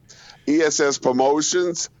to it. ESS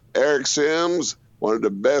Promotions, Eric Sims, one of the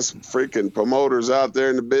best freaking promoters out there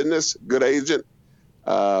in the business, good agent.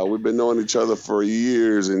 We've been knowing each other for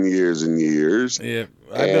years and years and years. Yeah,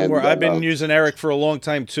 I've been using Eric for a long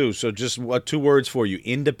time too. So just 2 words for you: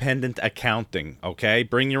 independent accounting. Okay,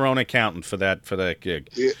 bring your own accountant for that gig.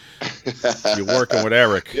 Yeah. You're working with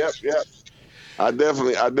Eric. Yep. I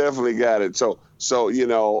definitely got it. So March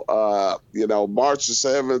the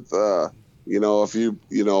 7th.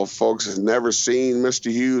 If folks have never seen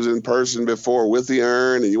Mr. Hughes in person before with the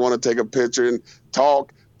urn, and you want to take a picture and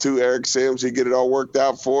talk to Eric Sims, he get it all worked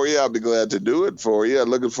out for you. I'll be glad to do it for you. I'm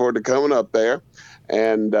looking forward to coming up there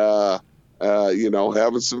and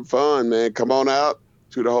having some fun, man. Come on out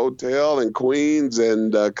to the hotel in Queens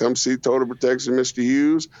and come see Total Protection, Mr.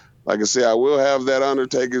 Hughes. Like I say, I will have that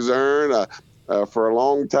Undertaker's urn. For a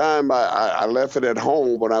long time, I left it at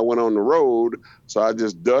home when I went on the road, so I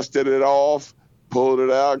just dusted it off, pulled it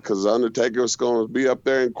out, because Undertaker was going to be up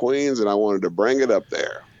there in Queens, and I wanted to bring it up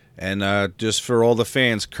there. And just for all the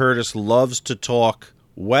fans, Curtis loves to talk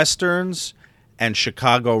Westerns and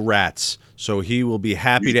Chicago Rats, so he will be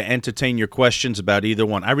happy to entertain your questions about either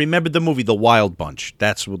one. I remembered the movie The Wild Bunch.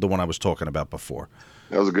 That's the one I was talking about before.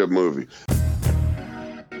 That was a good movie.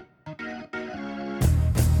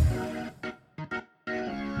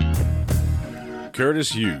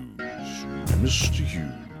 Curtis Hughes, Mr.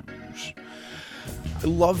 Hughes. I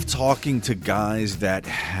love talking to guys that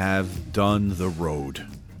have done the road.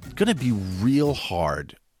 It's going to be real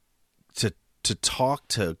hard to talk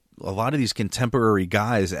to a lot of these contemporary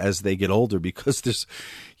guys as they get older, because there's,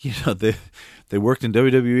 they worked in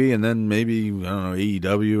WWE and then maybe, I don't know,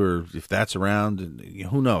 AEW, or if that's around,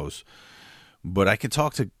 who knows. But I can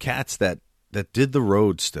talk to cats that did the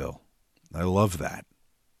road still. I love that.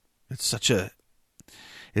 It's such a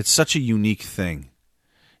unique thing.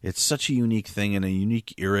 It's such a unique thing in a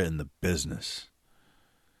unique era in the business.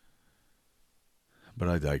 But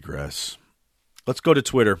I digress. Let's go to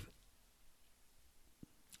Twitter.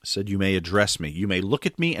 I said you may address me. You may look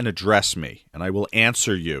at me and address me, and I will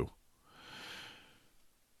answer you.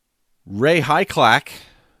 Ray Hyclack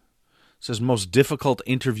says, most difficult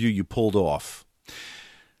interview you pulled off.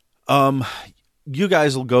 You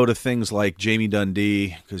guys will go to things like Jamie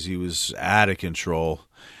Dundee because he was out of control.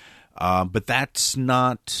 But that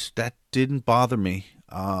didn't bother me.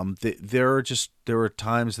 There are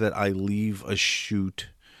times that I leave a shoot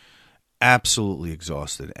absolutely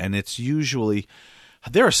exhausted, and it's usually,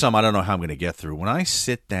 there are some I don't know how I'm going to get through. When I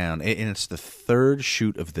sit down, and it's the 3rd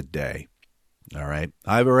shoot of the day, all right,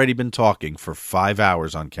 I've already been talking for 5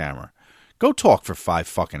 hours on camera. Go talk for 5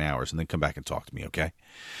 fucking hours and then come back and talk to me, okay?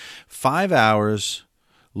 5 hours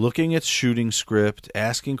looking at shooting script,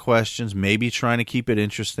 asking questions, maybe trying to keep it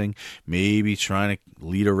interesting, maybe trying to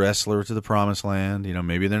lead a wrestler to the promised land.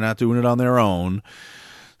 Maybe they're not doing it on their own.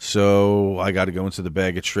 So I got to go into the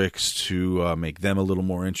bag of tricks to make them a little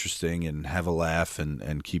more interesting and have a laugh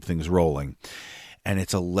and keep things rolling. And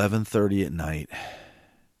it's 11:30 at night,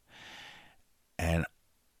 and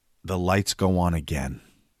the lights go on again.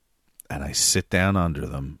 And I sit down under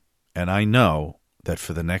them, and I know that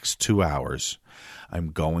for the next 2 hours,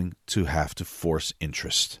 I'm going to have to force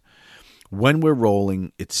interest. When we're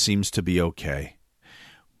rolling, it seems to be okay.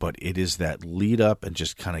 but it is that lead up and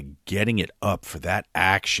just kind of getting it up for that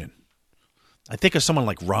action. I think of someone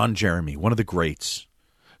like Ron Jeremy, one of the greats,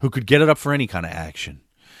 who could get it up for any kind of action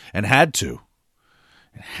and had to.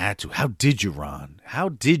 How did you, Ron? How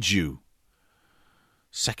did you?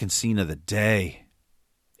 Second scene of the day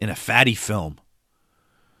in a fatty film.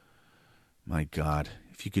 My God,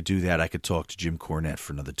 if you could do that, I could talk to Jim Cornette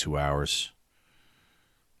for another 2 hours.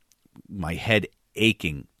 My head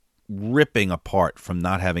aching, ripping apart from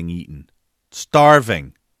not having eaten,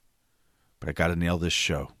 starving. But I got to nail this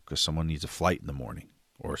show because someone needs a flight in the morning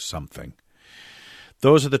or something.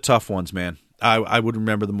 Those are the tough ones, man. I would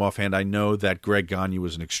remember them offhand. I know that Greg Gagne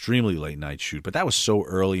was an extremely late night shoot, but that was so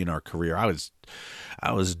early in our career.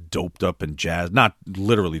 I was doped up and jazzed, not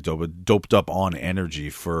literally doped, but doped up on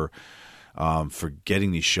energy for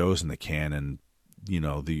getting these shows in the can, and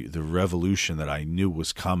the revolution that I knew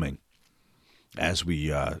was coming as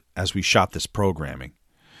we shot this programming.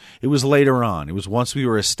 It was later on. It was once we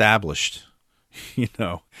were established,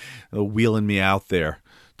 wheeling me out there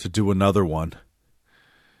to do another one.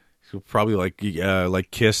 Probably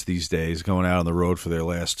like Kiss these days, going out on the road for their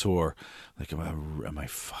last tour. Like, am I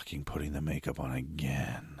fucking putting the makeup on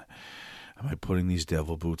again? Am I putting these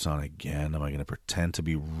devil boots on again? Am I going to pretend to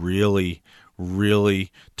be really,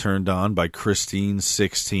 really turned on by Christine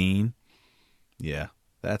 16? Yeah,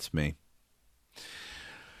 that's me.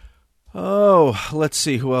 Oh, let's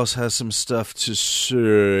see who else has some stuff to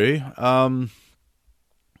say.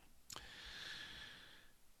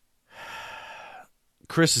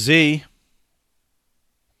 Chris Z,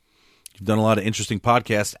 you've done a lot of interesting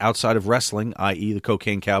podcasts outside of wrestling, i.e. the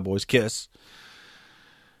Cocaine Cowboys Kiss.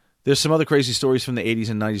 There's some other crazy stories from the 80s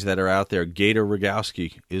and 90s that are out there. Gator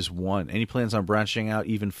Rogowski is one. Any plans on branching out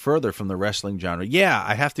even further from the wrestling genre? Yeah,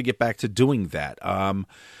 I have to get back to doing that.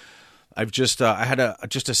 I've just I had a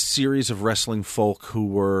series of wrestling folk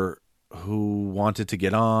who wanted to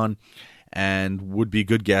get on and would be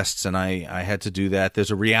good guests, and I had to do that.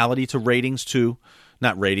 There's a reality to ratings too.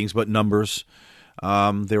 Not ratings, but numbers.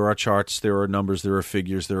 There are charts, there are numbers, there are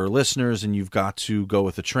figures, there are listeners, and you've got to go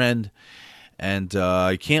with the trend. And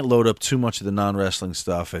you can't load up too much of the non-wrestling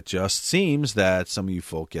stuff. It just seems that some of you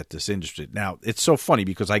folk get disinterested. Now, it's so funny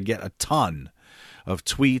because I get a ton of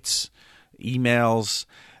tweets, emails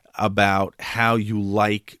about how you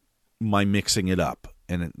like my mixing it up.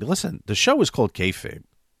 And listen, the show is called Kayfabe.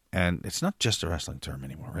 And it's not just a wrestling term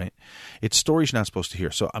anymore, right? It's stories you're not supposed to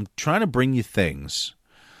hear. So I'm trying to bring you things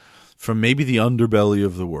from maybe the underbelly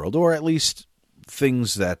of the world, or at least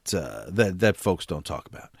things that that folks don't talk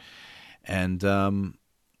about, and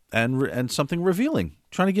something revealing.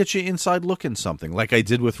 Trying to get you inside look in something, like I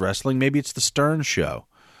did with wrestling. Maybe it's the Stern Show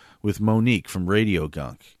with Monique from Radio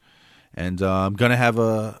Gunk, and I'm going to have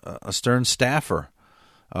a Stern staffer.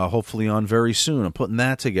 Hopefully on very soon. I'm putting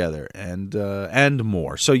that together and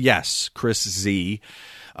more. So yes, Chris Z,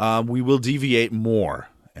 we will deviate more,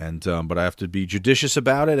 and but I have to be judicious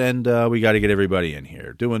about it, and we got to get everybody in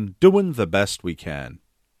here doing the best we can.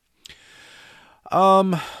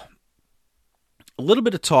 A little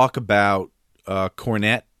bit of talk about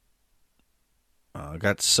Cornette. I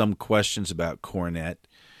got some questions about Cornette.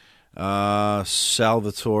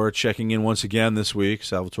 Salvatore checking in once again this week.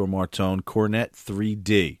 Salvatore Martone, Cornette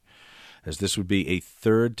 3D, as this would be a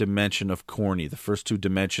third dimension of corny. The first two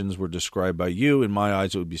dimensions were described by you. In my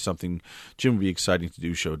eyes, it would be something Jim would be exciting to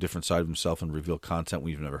do, show a different side of himself and reveal content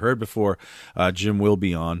we've never heard before. Jim will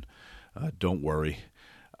be on. Don't worry.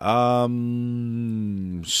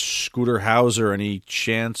 Scooter Hauser, any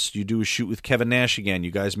chance you do a shoot with Kevin Nash again?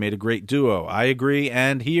 You guys made a great duo. I agree,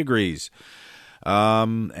 and he agrees.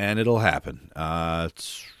 And it'll happen. I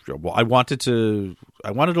wanted to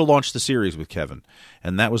launch the series with Kevin,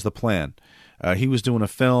 and that was the plan. He was doing a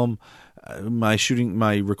film.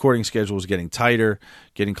 My recording schedule was getting tighter,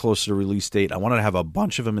 getting closer to release date. I wanted to have a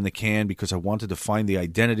bunch of them in the can because I wanted to find the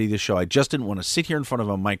identity of the show. I just didn't want to sit here in front of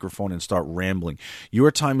a microphone and start rambling. Your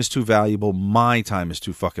time is too valuable. My time is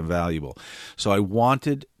too fucking valuable. So I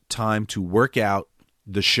wanted time to work out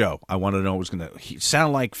the show. I wanted to know what it was going to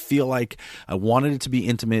sound like, feel like. I wanted it to be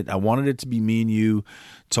intimate. I wanted it to be me and you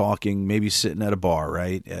talking, maybe sitting at a bar,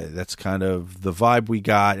 right? That's kind of the vibe we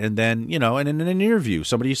got. And then, and in an interview,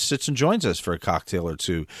 somebody sits and joins us for a cocktail or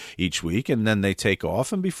two each week, and then they take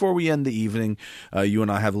off. And before we end the evening, you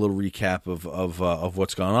and I have a little recap of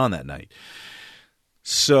what's going on that night.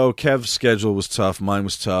 So Kev's schedule was tough. Mine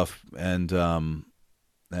was tough. And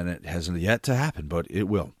it hasn't yet to happen, but it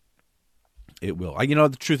will. It will.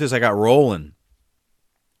 The truth is I got rolling,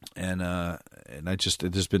 and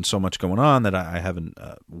there's been so much going on that I haven't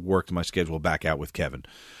worked my schedule back out with Kevin,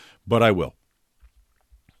 but I will.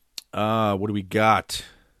 What do we got?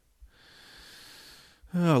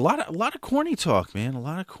 A lot of corny talk, man. A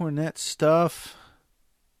lot of cornet stuff.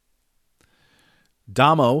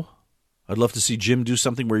 Damo, I'd love to see Jim do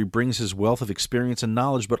something where he brings his wealth of experience and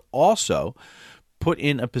knowledge, but also put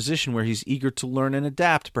in a position where he's eager to learn and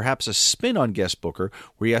adapt, perhaps a spin on Guest Booker,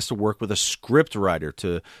 where he has to work with a script writer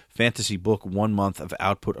to fantasy book 1 month of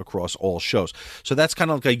output across all shows. So that's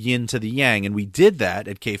kind of like a yin to the yang, and we did that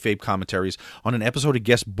at Kayfabe Commentaries on an episode of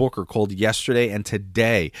Guest Booker called Yesterday and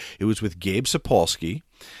Today. It was with Gabe Sapolsky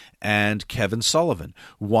and Kevin Sullivan,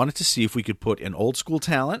 who wanted to see if we could put an old school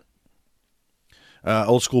talent,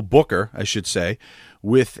 old school booker, I should say,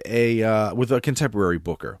 with a contemporary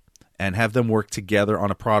booker, and have them work together on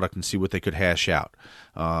a product and see what they could hash out.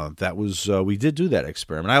 We did do that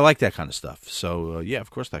experiment. I like that kind of stuff. So, yeah, of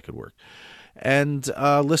course that could work. And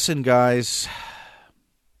listen, guys,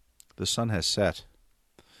 the sun has set.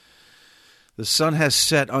 The sun has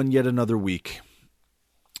set on yet another week.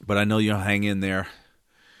 But I know you'll hang in there.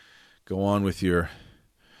 Go on with your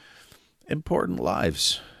important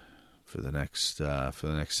lives for the next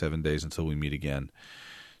 7 days until we meet again.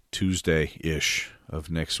 Tuesday-ish of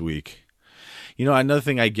next week. You know, another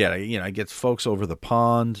thing I get, I get folks over the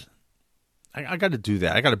pond. I got to do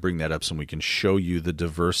that. I got to bring that up so we can show you the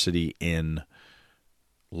diversity in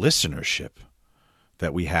listenership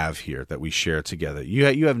that we have here, that we share together.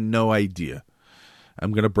 You have no idea.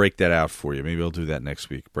 I'm going to break that out for you. Maybe I'll do that next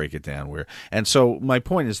week, break it down. And so my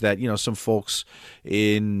point is that, some folks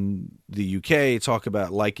in the UK talk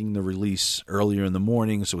about liking the release earlier in the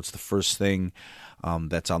morning, so it's the first thing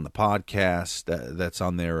that's on the podcast, that's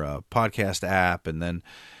on their podcast app. And then,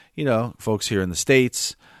 folks here in the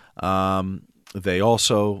States, they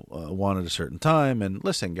also want at a certain time. And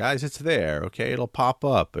listen, guys, it's there, okay? It'll pop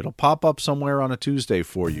up. It'll pop up somewhere on a Tuesday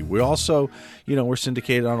for you. We also, we're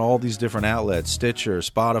syndicated on all these different outlets, Stitcher,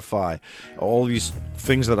 Spotify, all these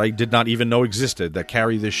things that I did not even know existed that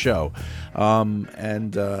carry this show.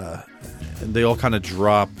 And they all kind of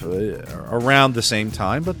drop around the same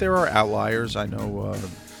time, but there are outliers. I know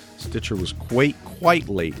Stitcher was quite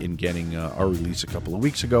late in getting our release a couple of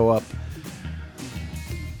weeks ago up.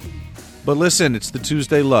 But listen, it's the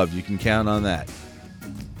Tuesday Love. You can count on that.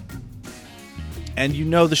 And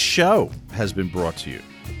the show has been brought to you.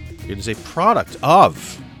 It is a product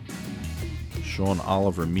of Sean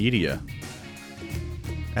Oliver Media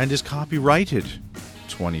and is copyrighted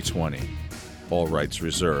 2020. All rights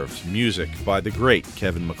reserved. Music by the great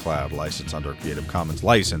Kevin MacLeod. License under a Creative Commons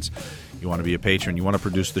license. You want to be a patron, you want to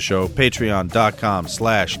produce the show,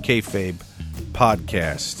 patreon.com/Kayfabe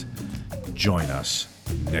podcast. Join us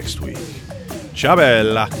next week. Ciao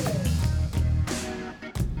bella.